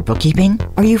to do your bookkeeping?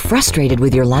 Are you frustrated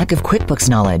with your lack of QuickBooks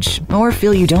knowledge or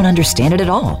feel you don't understand it at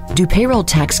all? Do payroll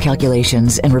tax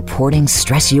calculations and reporting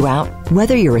stress you out?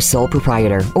 Whether you're a sole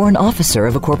proprietor or an officer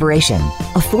of a corporation,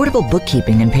 Affordable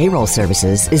Bookkeeping and Payroll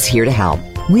Services is here to help.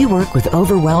 We work with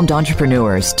overwhelmed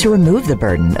entrepreneurs to remove the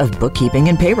burden of bookkeeping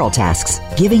and payroll tasks,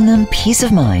 giving them peace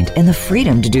of mind and the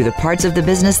freedom to do the parts of the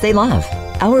business they love.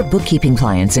 Our bookkeeping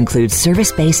clients include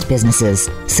service-based businesses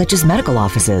such as medical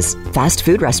offices, fast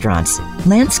food restaurants,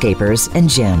 landscapers, and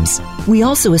gyms. We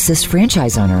also assist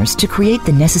franchise owners to create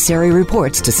the necessary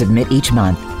reports to submit each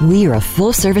month. We are a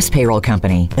full-service payroll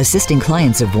company, assisting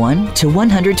clients of 1 to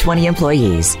 120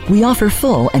 employees. We offer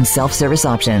full and self-service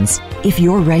options. If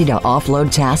you're ready to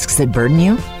offload tasks that burden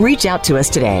you, reach out to us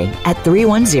today at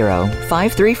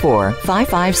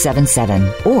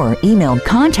 310-534-5577 or email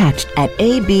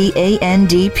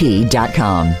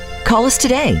contact@abandp.com. Call us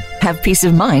today. Have peace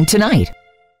of mind tonight.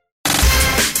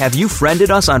 Have you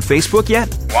friended us on Facebook yet?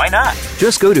 Why not?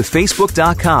 Just go to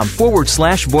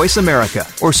facebook.com/Voice America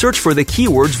or search for the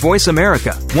keywords Voice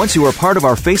America. Once you are part of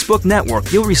our Facebook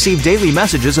network, you'll receive daily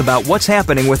messages about what's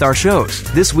happening with our shows,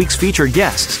 this week's featured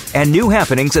guests, and new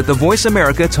happenings at the Voice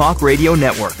America Talk Radio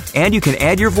Network. And you can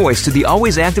add your voice to the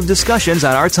always active discussions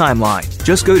on our timeline.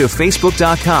 Just go to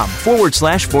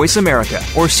facebook.com/Voice America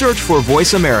or search for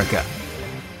Voice America.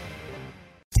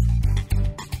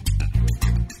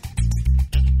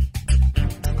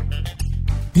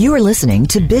 You are listening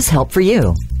to Biz Help for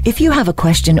You. If you have a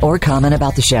question or comment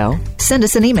about the show, send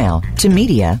us an email to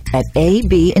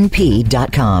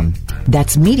media@abandp.com.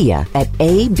 That's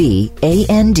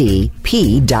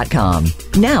media@abandp.com.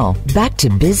 Now, back to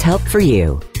Biz Help for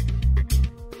You.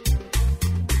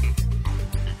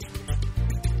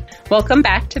 Welcome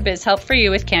back to Biz Help for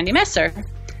You with Candy Messer.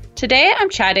 Today I'm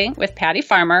chatting with Patty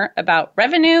Farmer about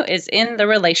revenue is in the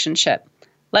relationship.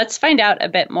 Let's find out a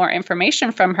bit more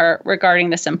information from her regarding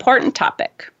this important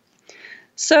topic.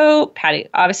 So, Patty,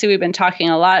 obviously we've been talking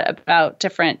a lot about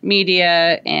different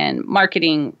media and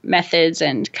marketing methods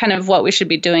and kind of what we should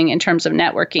be doing in terms of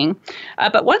networking.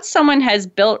 But once someone has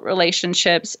built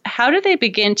relationships, how do they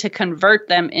begin to convert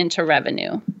them into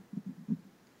revenue?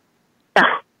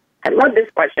 I love this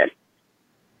question.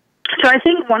 So I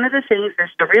think one of the things is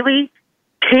to really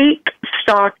take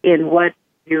stock in what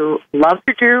you love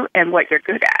to do and what you're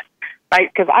good at,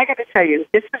 right? Because I got to tell you,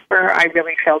 this is where I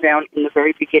really fell down in the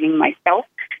very beginning myself,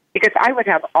 because I would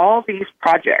have all these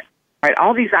projects, right,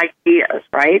 all these ideas,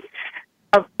 right,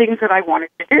 of things that I wanted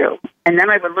to do. And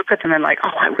then I would look at them and like,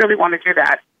 oh, I really want to do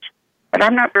that, but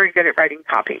I'm not very good at writing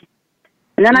copy.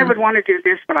 And then I would want to do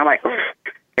this, but I'm like,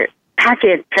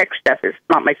 pack-in text stuff is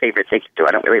not my favorite thing to do.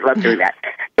 I don't really love doing that.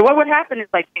 So what would happen is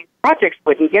like these projects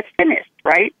wouldn't get finished,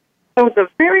 right? So the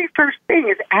very first thing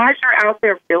is, as you're out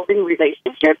there building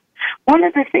relationships, one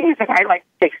of the things that I like to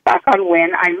take stock on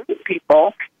when I meet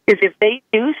people is if they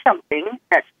do something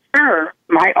that serves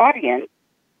my audience,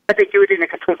 but they do it in a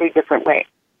completely different way.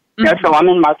 Mm-hmm. So I'm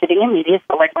in marketing and media,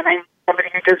 so like when I meet somebody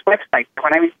who does websites, or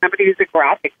when I meet somebody who's a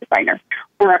graphic designer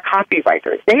or a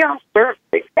copywriter, they all serve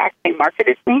the exact same market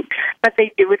as me, but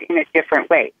they do it in a different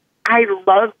way. I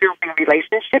love building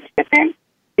relationships with them,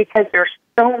 because there's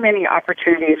so many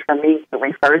opportunities for me to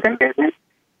refer them business,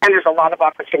 and there's a lot of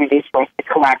opportunities for us to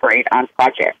collaborate on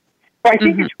projects. So I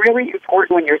think it's really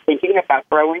important when you're thinking about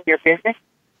growing your business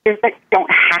is that you don't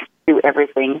have to do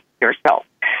everything yourself.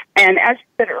 And as you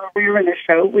said earlier in the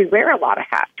show, we wear a lot of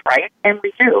hats, right? And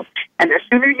we do. And the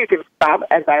sooner you can stop,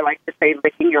 as I like to say,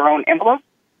 licking your own envelope,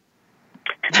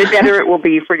 the better it will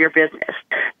be for your business.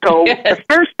 So the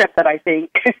first step that I think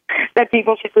that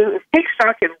people should do is take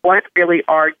stock in what really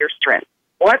are your strengths.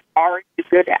 What are you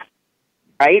good at,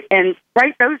 right? And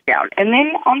write those down. And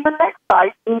then on the next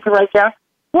side, you need to write down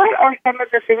what are some of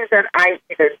the things that I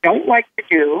either don't like to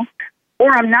do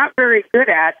or I'm not very good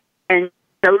at, and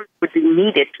those would be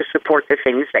needed to support the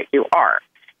things that you are.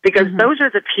 Because those are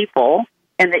the people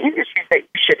and the industries that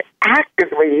you should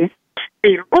actively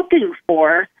be looking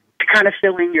for to kind of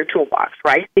fill in your toolbox,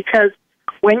 right? Because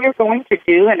when you're going to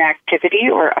do an activity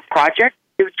or a project,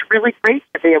 it's really great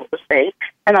to be able to say,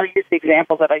 and I'll use the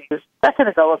example that I used a second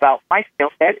ago about my skill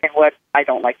set and what I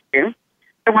don't like to do.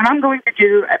 So when I'm going to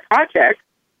do a project,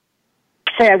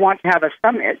 say I want to have a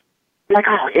summit, I'm like,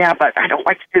 oh, yeah, but I don't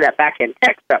like to do that back-end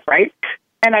tech stuff, right?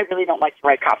 And I really don't like to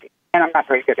write copy, and I'm not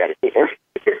very good at it either.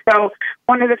 So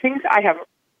one of the things, I have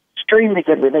extremely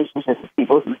good relationships with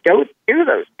people who don't do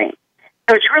those things.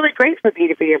 So it's really great for me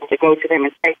to be able to go to them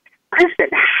and say, listen,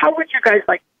 how would you guys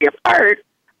like to be a part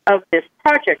of this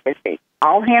project with me?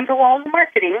 I'll handle all the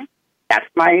marketing. That's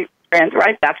my strength,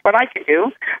 right? That's what I can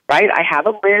do, right? I have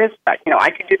a list, but, I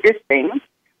can do this thing.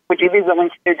 Would you be willing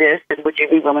to do this, and would you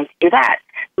be willing to do that?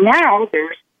 Now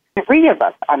there's 3 of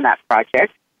us on that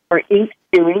project. We're each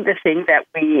doing the thing that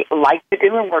we like to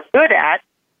do and we're good at,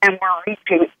 and we're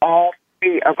reaching all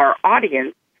 3 of our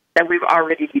audience that we've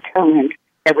already determined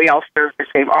that we all serve the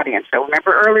same audience. So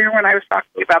remember earlier when I was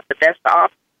talking about the best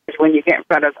off is when you get in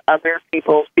front of other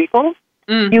people's people,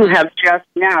 you have just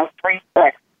now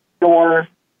 3x your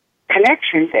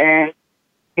connections and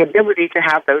the ability to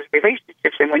have those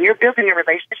relationships. And when you're building a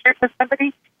relationship with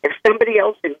somebody, if somebody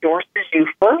else endorses you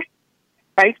first,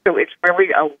 right, so it's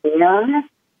really a warm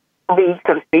lead,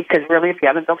 so to speak, because really if you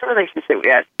haven't built a relationship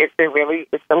yet, it's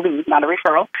a lead, not a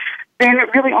referral, then it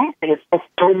really honestly is just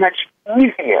so much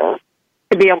easier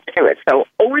to be able to do it. So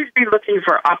always be looking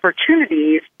for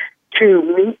opportunities to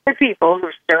meet the people who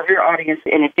serve your audience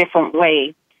in a different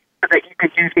way so that you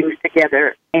could do things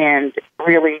together and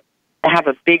really have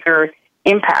a bigger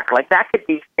impact. Like that could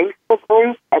be Facebook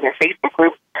groups, other Facebook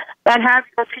groups that have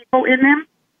your people in them.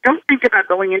 Don't think about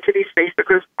going into these Facebook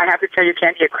groups. I have to tell you,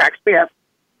 Candy, it cracks me up.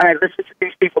 I listen to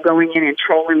these people going in and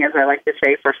trolling, as I like to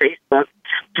say, for Facebook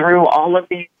through all of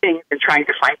these things and trying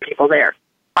to find people there.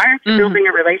 Why aren't you building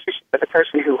a relationship with the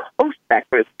person who hosts that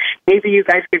group? Maybe you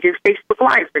guys could do Facebook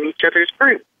Lives in each other's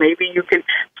groups. Maybe you can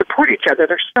support each other.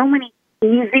 There's so many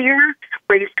easier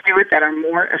ways to do it that are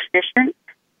more efficient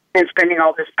than spending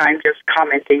all this time just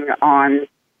commenting on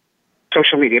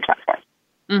social media platforms.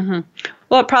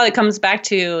 Well, it probably comes back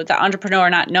to the entrepreneur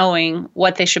not knowing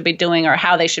what they should be doing or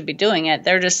how they should be doing it.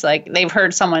 They're just like, they've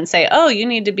heard someone say, oh, you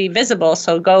need to be visible,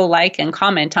 so go like and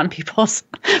comment on people's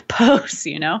posts,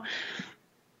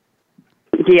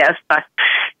 Yes,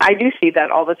 I do see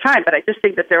that all the time, but I just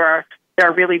think that there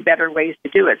are really better ways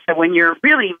to do it. So when you're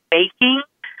really making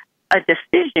a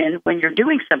decision, when you're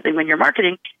doing something, when you're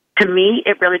marketing, to me,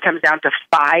 it really comes down to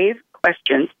 5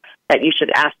 questions that you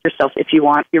should ask yourself if you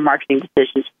want your marketing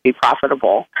decisions to be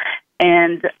profitable.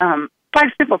 And 5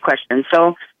 simple questions.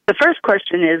 So the first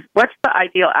question is, what's the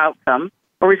ideal outcome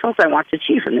or results I want to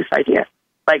achieve from this idea?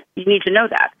 Like, you need to know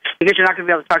that because you're not going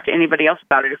to be able to talk to anybody else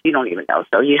about it if you don't even know.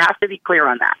 So you have to be clear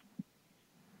on that.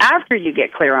 After you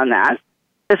get clear on that,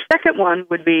 the second one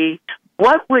would be,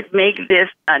 what would make this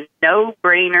a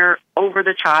no-brainer,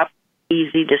 over-the-top,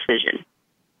 easy decision?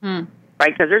 Right?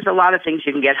 Because there's a lot of things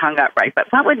you can get hung up, right? But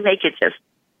what would make it just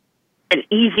an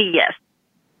easy yes?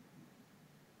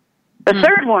 The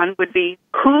third one would be,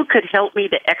 who could help me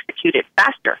to execute it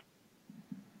faster?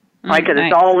 Right? Because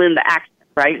it's all in the action,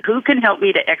 right? Who can help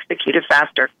me to execute it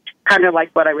faster? Kind of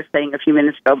like what I was saying a few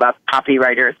minutes ago about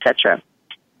copywriter, et cetera.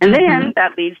 And then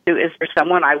that leads to, is there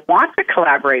someone I want to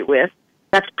collaborate with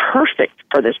that's perfect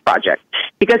for this project?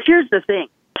 Because here's the thing.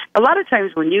 A lot of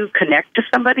times when you connect to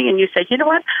somebody and you say, you know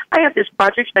what, I have this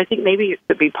project and I think maybe it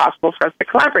could be possible for us to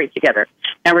collaborate together.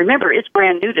 Now, remember, it's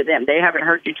brand new to them. They haven't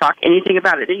heard you talk anything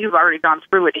about it. You've already gone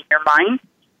through it in your mind.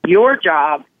 Your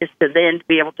job is to then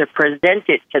be able to present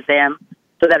it to them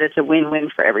so that it's a win-win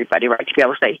for everybody, right? To be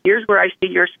able to say, here's where I see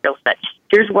your skill set.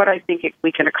 Here's what I think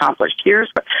we can accomplish.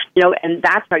 Here's what, and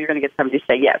that's how you're going to get somebody to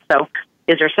say yes. So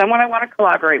is there someone I want to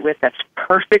collaborate with that's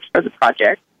perfect for the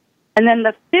project? And then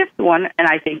the fifth one, and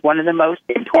I think one of the most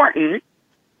important,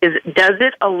 is does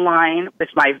it align with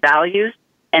my values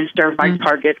and serve my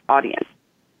target audience?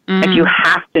 Like you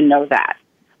have to know that.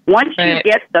 Once you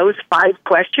get those 5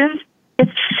 questions,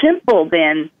 it's simple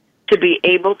then to be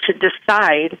able to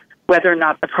decide whether or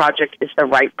not the project is the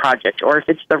right project or if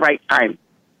it's the right time.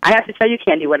 I have to tell you,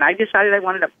 Candy, when I decided I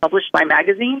wanted to publish my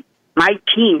magazine, my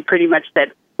team pretty much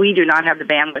said, we do not have the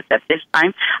bandwidth at this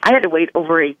time. I had to wait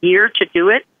over a year to do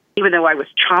it, even though I was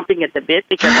chomping at the bit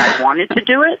because I wanted to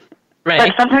do it.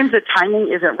 But sometimes the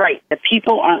timing isn't right. The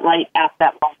people aren't right at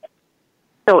that moment.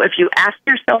 So if you ask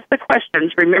yourself the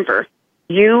questions, remember,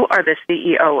 you are the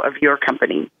CEO of your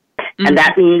company. Mm-hmm. And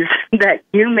that means that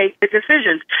you make the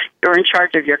decisions. You're in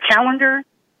charge of your calendar.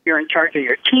 You're in charge of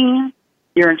your team.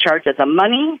 You're in charge of the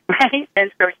money, right?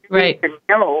 And so you need to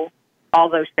know all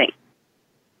those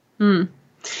things.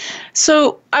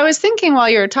 So I was thinking while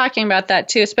you were talking about that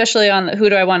too, especially on who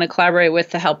do I want to collaborate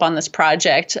with to help on this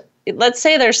project. Let's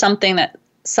say there's something that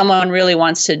someone really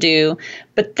wants to do,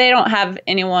 but they don't have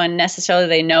anyone necessarily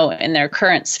they know in their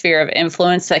current sphere of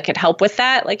influence that could help with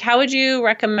that. Like, how would you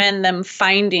recommend them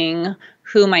finding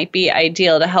who might be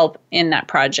ideal to help in that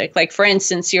project? Like, for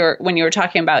instance, when you were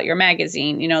talking about your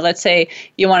magazine, let's say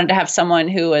you wanted to have someone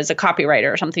who was a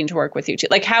copywriter or something to work with you too.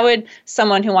 Like, how would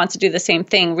someone who wants to do the same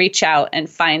thing reach out and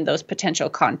find those potential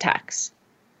contacts?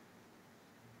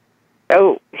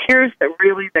 So here's the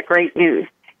great news.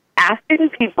 Asking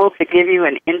people to give you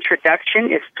an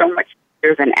introduction is so much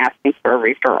easier than asking for a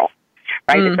referral,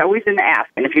 right? It's always an ask.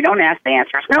 And if you don't ask, the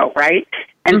answer is no, right?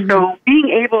 And so being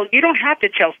able, you don't have to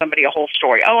tell somebody a whole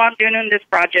story. Oh, I'm doing this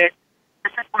project.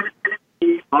 This is what it's going to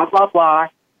be, blah, blah, blah.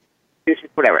 This is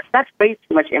whatever. That's way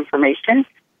too much information.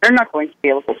 They're not going to be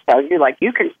able to sell you like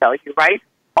you can sell you, right?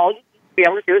 All you need to be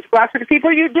able to do is go after the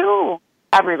people you do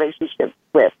have relationships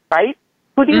with, right?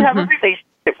 Who do you have a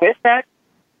relationship with that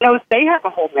knows they have a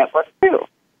whole network too?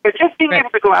 But just being able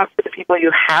to go out to the people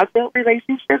you have built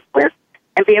relationships with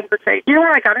and be able to say,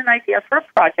 I got an idea for a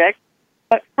project,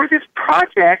 but for this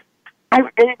project, I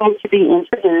really want to be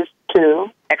introduced to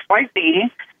XYZ.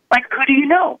 Like, who do you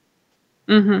know?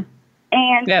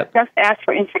 And just ask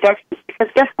for introductions, because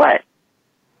guess what?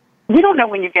 You don't know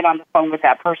when you get on the phone with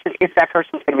that person if that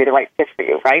person's going to be the right fit for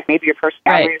you, right? Maybe your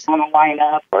personality is going to line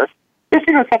up, or just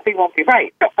something won't be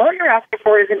right. So all you're asking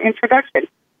for is an introduction.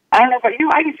 I don't know about you.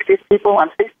 I introduce people on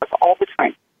Facebook all the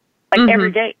time, like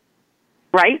every day,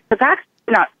 right? So that's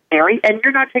not scary, and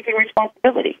you're not taking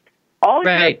responsibility. All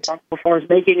you're responsible for is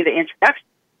making the introduction,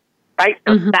 right?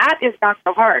 So that is not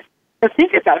so hard. So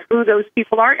think about who those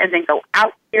people are, and then go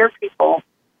out to your people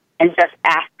and just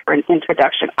ask for an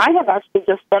introduction. I have actually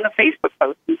just done a Facebook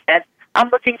post and said, I'm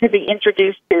looking to be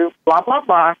introduced to blah, blah,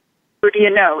 blah. Who do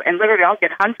you know? And literally, I'll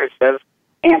get hundreds of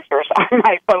answers on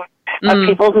my post of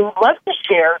people who love to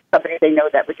share somebody they know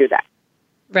that would do that.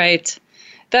 Right.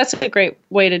 That's a great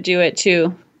way to do it,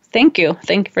 too. Thank you.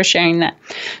 Thank you for sharing that.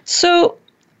 So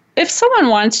if someone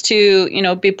wants to,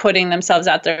 be putting themselves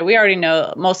out there, we already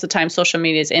know most of the time social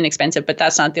media is inexpensive, but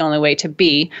that's not the only way to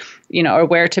be, or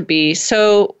where to be.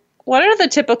 So what are the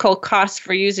typical costs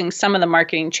for using some of the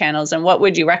marketing channels, and what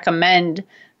would you recommend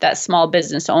that small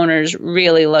business owners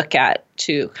really look at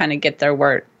to kind of get their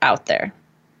word out there?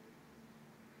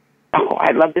 Oh,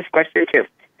 I love this question, too.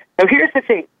 So here's the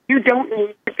thing. You don't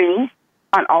need to be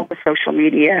on all the social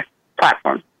media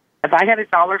platforms. If I had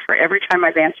 $1 for every time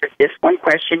I've answered this one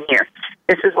question here,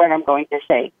 this is what I'm going to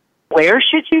say. Where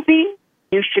should you be?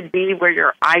 You should be where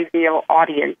your ideal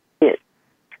audience is.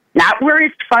 Not where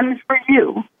it's fun for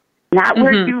you. Not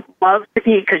where you love to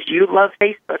be because you love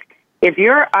Facebook. If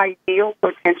your ideal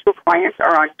potential clients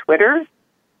are on Twitter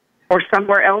or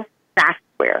somewhere else, that's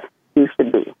where you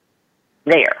should be.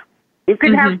 There. You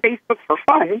can have Facebook for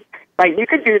fun. Like, you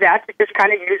could do that to just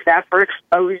kind of use that for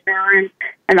exposure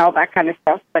and all that kind of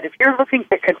stuff. But if you're looking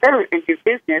to convert and do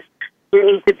business, you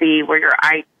need to be where your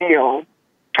ideal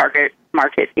target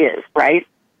market is, right?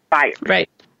 Buyers. Right.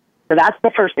 So that's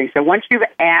the first thing. So once you've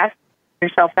asked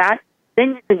yourself that, then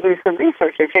you can do some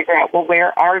research and figure out, well,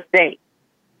 where are they?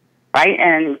 Right?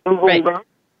 And Google is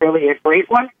really a great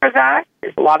one for that.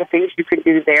 There's a lot of things you can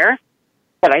do there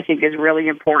that I think is really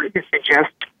important to just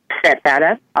set that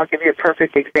up. I'll give you a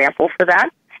perfect example for that.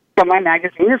 So my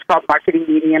magazine is called Marketing,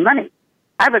 Media, and Money.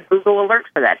 I have a Google alert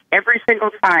for that. Every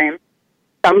single time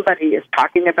somebody is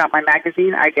talking about my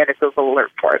magazine, I get a Google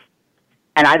alert for it.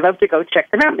 And I love to go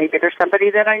check them out. Maybe there's somebody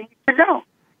that I need to know.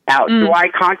 Now, do I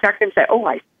contact them and say,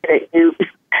 I see it?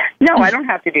 No, I don't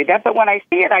have to do that. But when I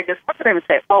see it, I just look at them and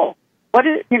say, what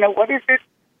is it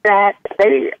that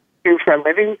they do for a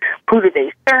living? Who do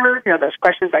they serve? Those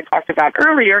questions I talked about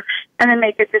earlier, and then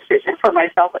make a decision for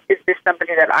myself. Is this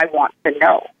somebody that I want to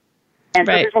know? And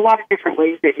so there's a lot of different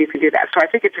ways that you can do that. So I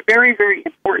think it's very, very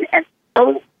important and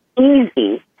so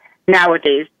easy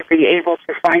nowadays to be able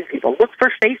to find people. Look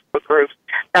for Facebook groups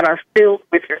that are filled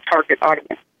with your target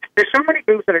audience. There's so many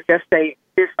groups that are just say,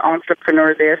 this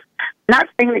entrepreneur, this. Not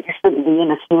saying that you shouldn't be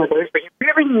in a few of those, but you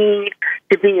really need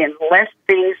to be in less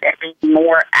things and be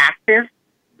more active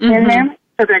in them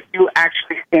so that you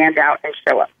actually stand out and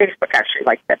show up. Facebook actually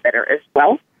likes that better as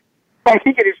well. So I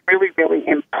think it is really, really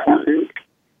important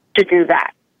to do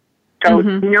that. So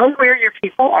know where your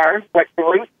people are, what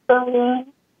links they're in,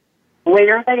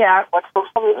 where are they at, what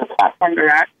social media platform they're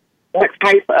at, what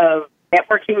type of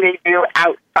networking they do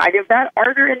outside of that.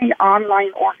 Are there any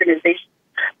online organizations?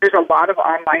 There's a lot of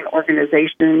online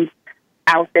organizations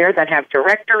out there that have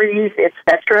directories,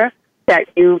 etc., that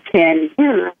you can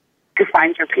use to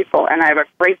find your people. And I have a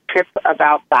great tip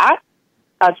about that.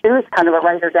 Too, it's kind of a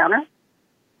writer-downer.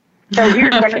 So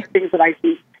here's one of the things that I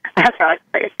see. That's what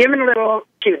I say. Give me a little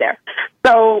cue there.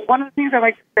 So one of the things I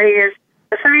like to say is,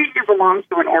 say you belong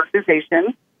to an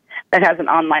organization that has an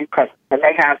online presence and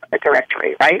they have a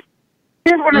directory, right?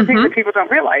 Here's one of the things that people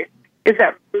don't realize is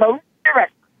that most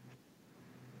directories,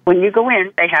 when you go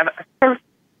in, they have a search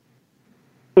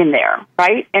in there,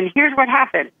 right? And here's what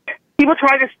happens. People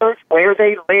try to search where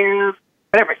they live,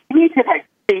 whatever. You need to,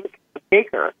 think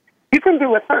bigger. You can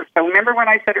do a search. So remember when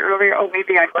I said earlier,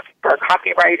 maybe I'm looking for a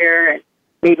copywriter and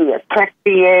maybe a tech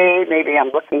BA, maybe I'm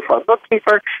looking for a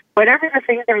bookkeeper, whatever the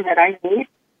things are that I need,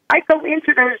 I go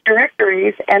into those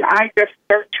directories and I just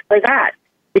search for that.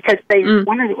 Because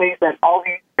one of the ways that all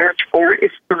these search for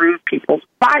is through people's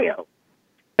bio.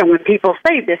 So when people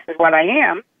say, this is what I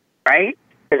am, right?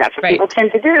 Because that's what people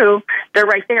tend to do, they're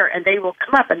right there and they will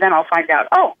come up and then I'll find out,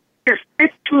 here's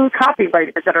 15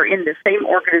 copywriters that are in the same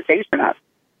organization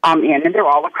I'm in, and they're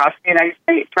all across the United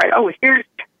States, right? Here's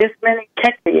this many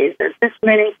tech BAs, there's this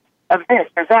many of this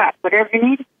or that. Whatever you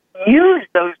need, use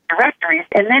those directories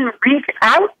and then reach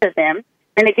out to them.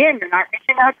 And again, you're not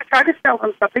reaching out to try to sell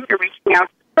them something, you're reaching out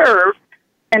to serve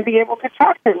and be able to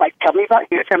talk to them. Like, tell me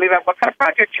about you, tell me about what kind of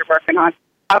projects you're working on,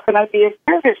 how can I be of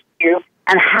service to you,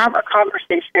 and have a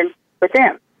conversation with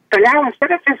them. So now, instead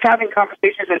of just having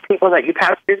conversations with people that you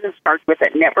pass business cards with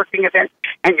at networking events,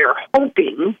 and you're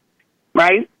hoping,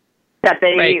 right, that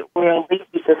they will lead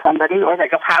you to somebody or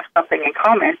that you'll have something in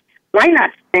common, why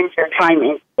not spend your time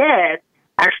instead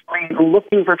actually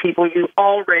looking for people you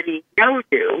already know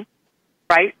do,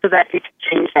 right, so that you can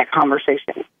change that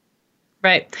conversation?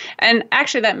 Right. And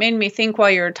actually, that made me think while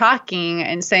you were talking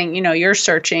and saying, you're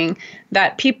searching,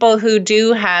 that people who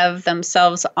do have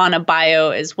themselves on a bio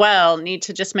as well need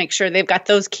to just make sure they've got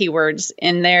those keywords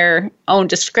in their own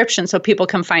description so people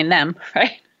can find them,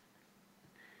 right?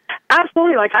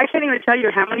 Absolutely. I can't even tell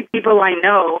you how many people I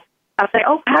know. I'll say,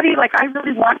 Patty, I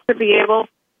really want to be able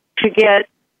to get,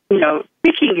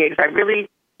 speaking gigs. I really,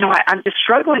 I'm just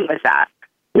struggling with that.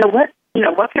 What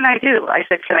can I do? I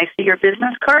said, can I see your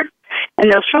business card?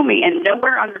 And they'll show me, and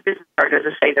nowhere on their business card does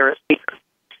it say they're a speaker.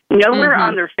 Nowhere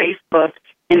on their Facebook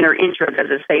in their intro does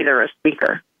it say they're a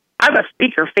speaker. I have a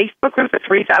speaker Facebook group with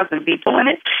 3,000 people in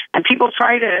it, and people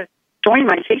try to join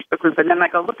my Facebook group, and then I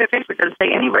go, look at Facebook, it doesn't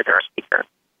say anywhere they're a speaker.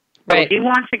 So if you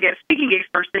want to get speaking gigs,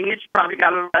 first thing is you probably got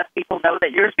to let people know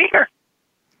that you're a speaker.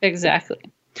 Exactly.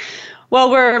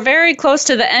 Well, we're very close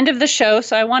to the end of the show,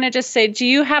 so I want to just say, do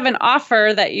you have an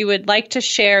offer that you would like to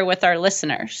share with our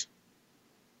listeners?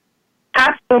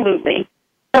 Absolutely.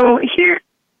 So here,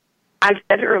 I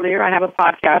said earlier, I have a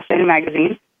podcast and a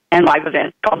magazine and live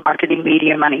events called Marketing,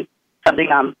 Media, Money, something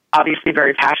I'm obviously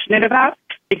very passionate about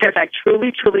because I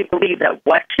truly, truly believe that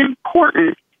what's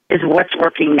important is what's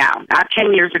working now, not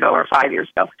 10 years ago or 5 years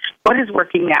ago. What is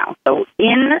working now? So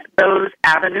in those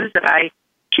avenues that I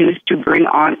choose to bring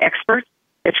on experts,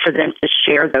 it's for them to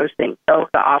share those things. So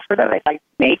the offer that I'd like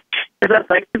to make is I'd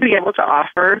like to be able to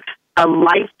offer a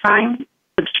lifetime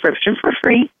subscription for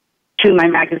free to my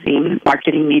magazine,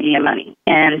 Marketing, Media, Money.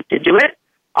 And to do it,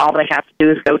 all they have to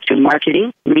do is go to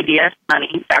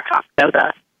marketingmediamoney.com.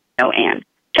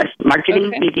 Just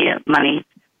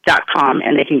marketingmediamoney.com,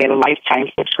 and they can get a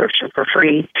lifetime subscription for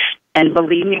free. And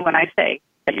believe me when I say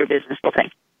that your business will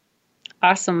thank you.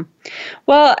 Awesome.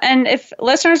 Well, and if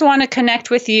listeners want to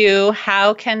connect with you,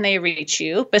 how can they reach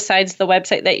you besides the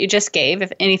website that you just gave?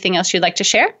 If anything else you'd like to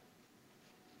share?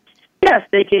 Yes,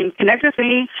 they can connect with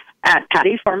me at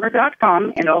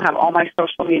pattyfarmer.com, and it'll have all my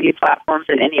social media platforms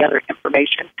and any other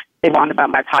information they want about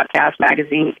my podcast,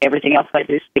 magazine, everything else I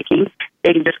do speaking.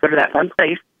 They can just go to that one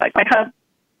place, like my hub,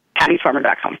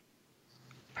 pattyfarmer.com.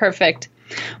 Perfect.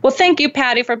 Well, thank you,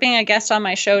 Patty, for being a guest on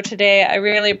my show today. I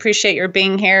really appreciate your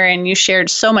being here, and you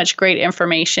shared so much great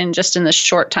information just in the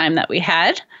short time that we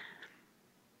had.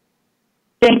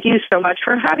 Thank you so much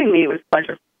for having me. It was a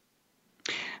pleasure.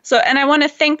 And I want to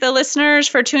thank the listeners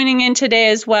for tuning in today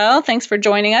as well. Thanks for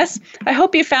joining us. I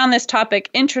hope you found this topic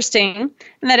interesting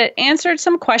and that it answered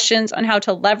some questions on how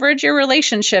to leverage your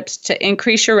relationships to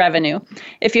increase your revenue.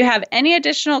 If you have any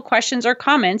additional questions or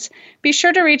comments, be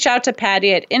sure to reach out to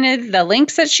Patty at any of the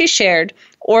links that she shared,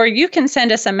 or you can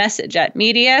send us a message at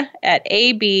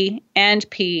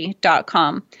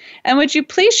media@abandp.com. And would you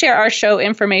please share our show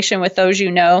information with those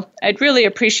you know? I'd really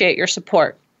appreciate your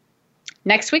support.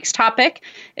 Next week's topic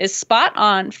is spot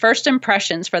on first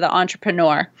impressions for the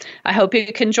entrepreneur. I hope you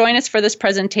can join us for this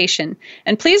presentation.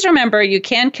 And please remember, you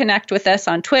can connect with us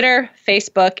on Twitter,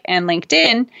 Facebook, and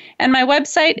LinkedIn. And my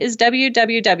website is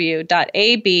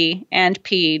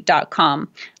www.abandp.com.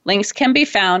 Links can be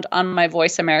found on my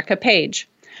Voice America page.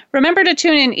 Remember to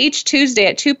tune in each Tuesday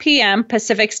at 2 p.m.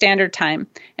 Pacific Standard Time.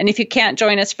 And if you can't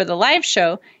join us for the live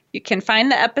show, you can find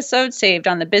the episode saved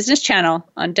on the Business Channel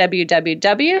on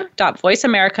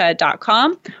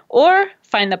www.voiceamerica.com or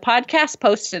find the podcast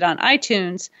posted on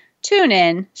iTunes,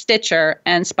 TuneIn, Stitcher,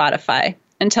 and Spotify.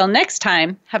 Until next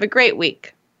time, have a great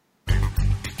week.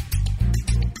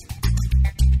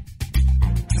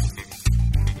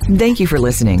 Thank you for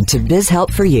listening to Biz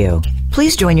Help for You.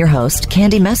 Please join your host,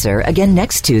 Candy Messer, again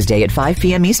next Tuesday at 5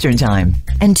 p.m. Eastern Time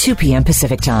and 2 p.m.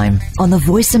 Pacific Time on the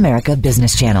Voice America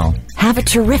Business Channel. Have a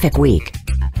terrific week.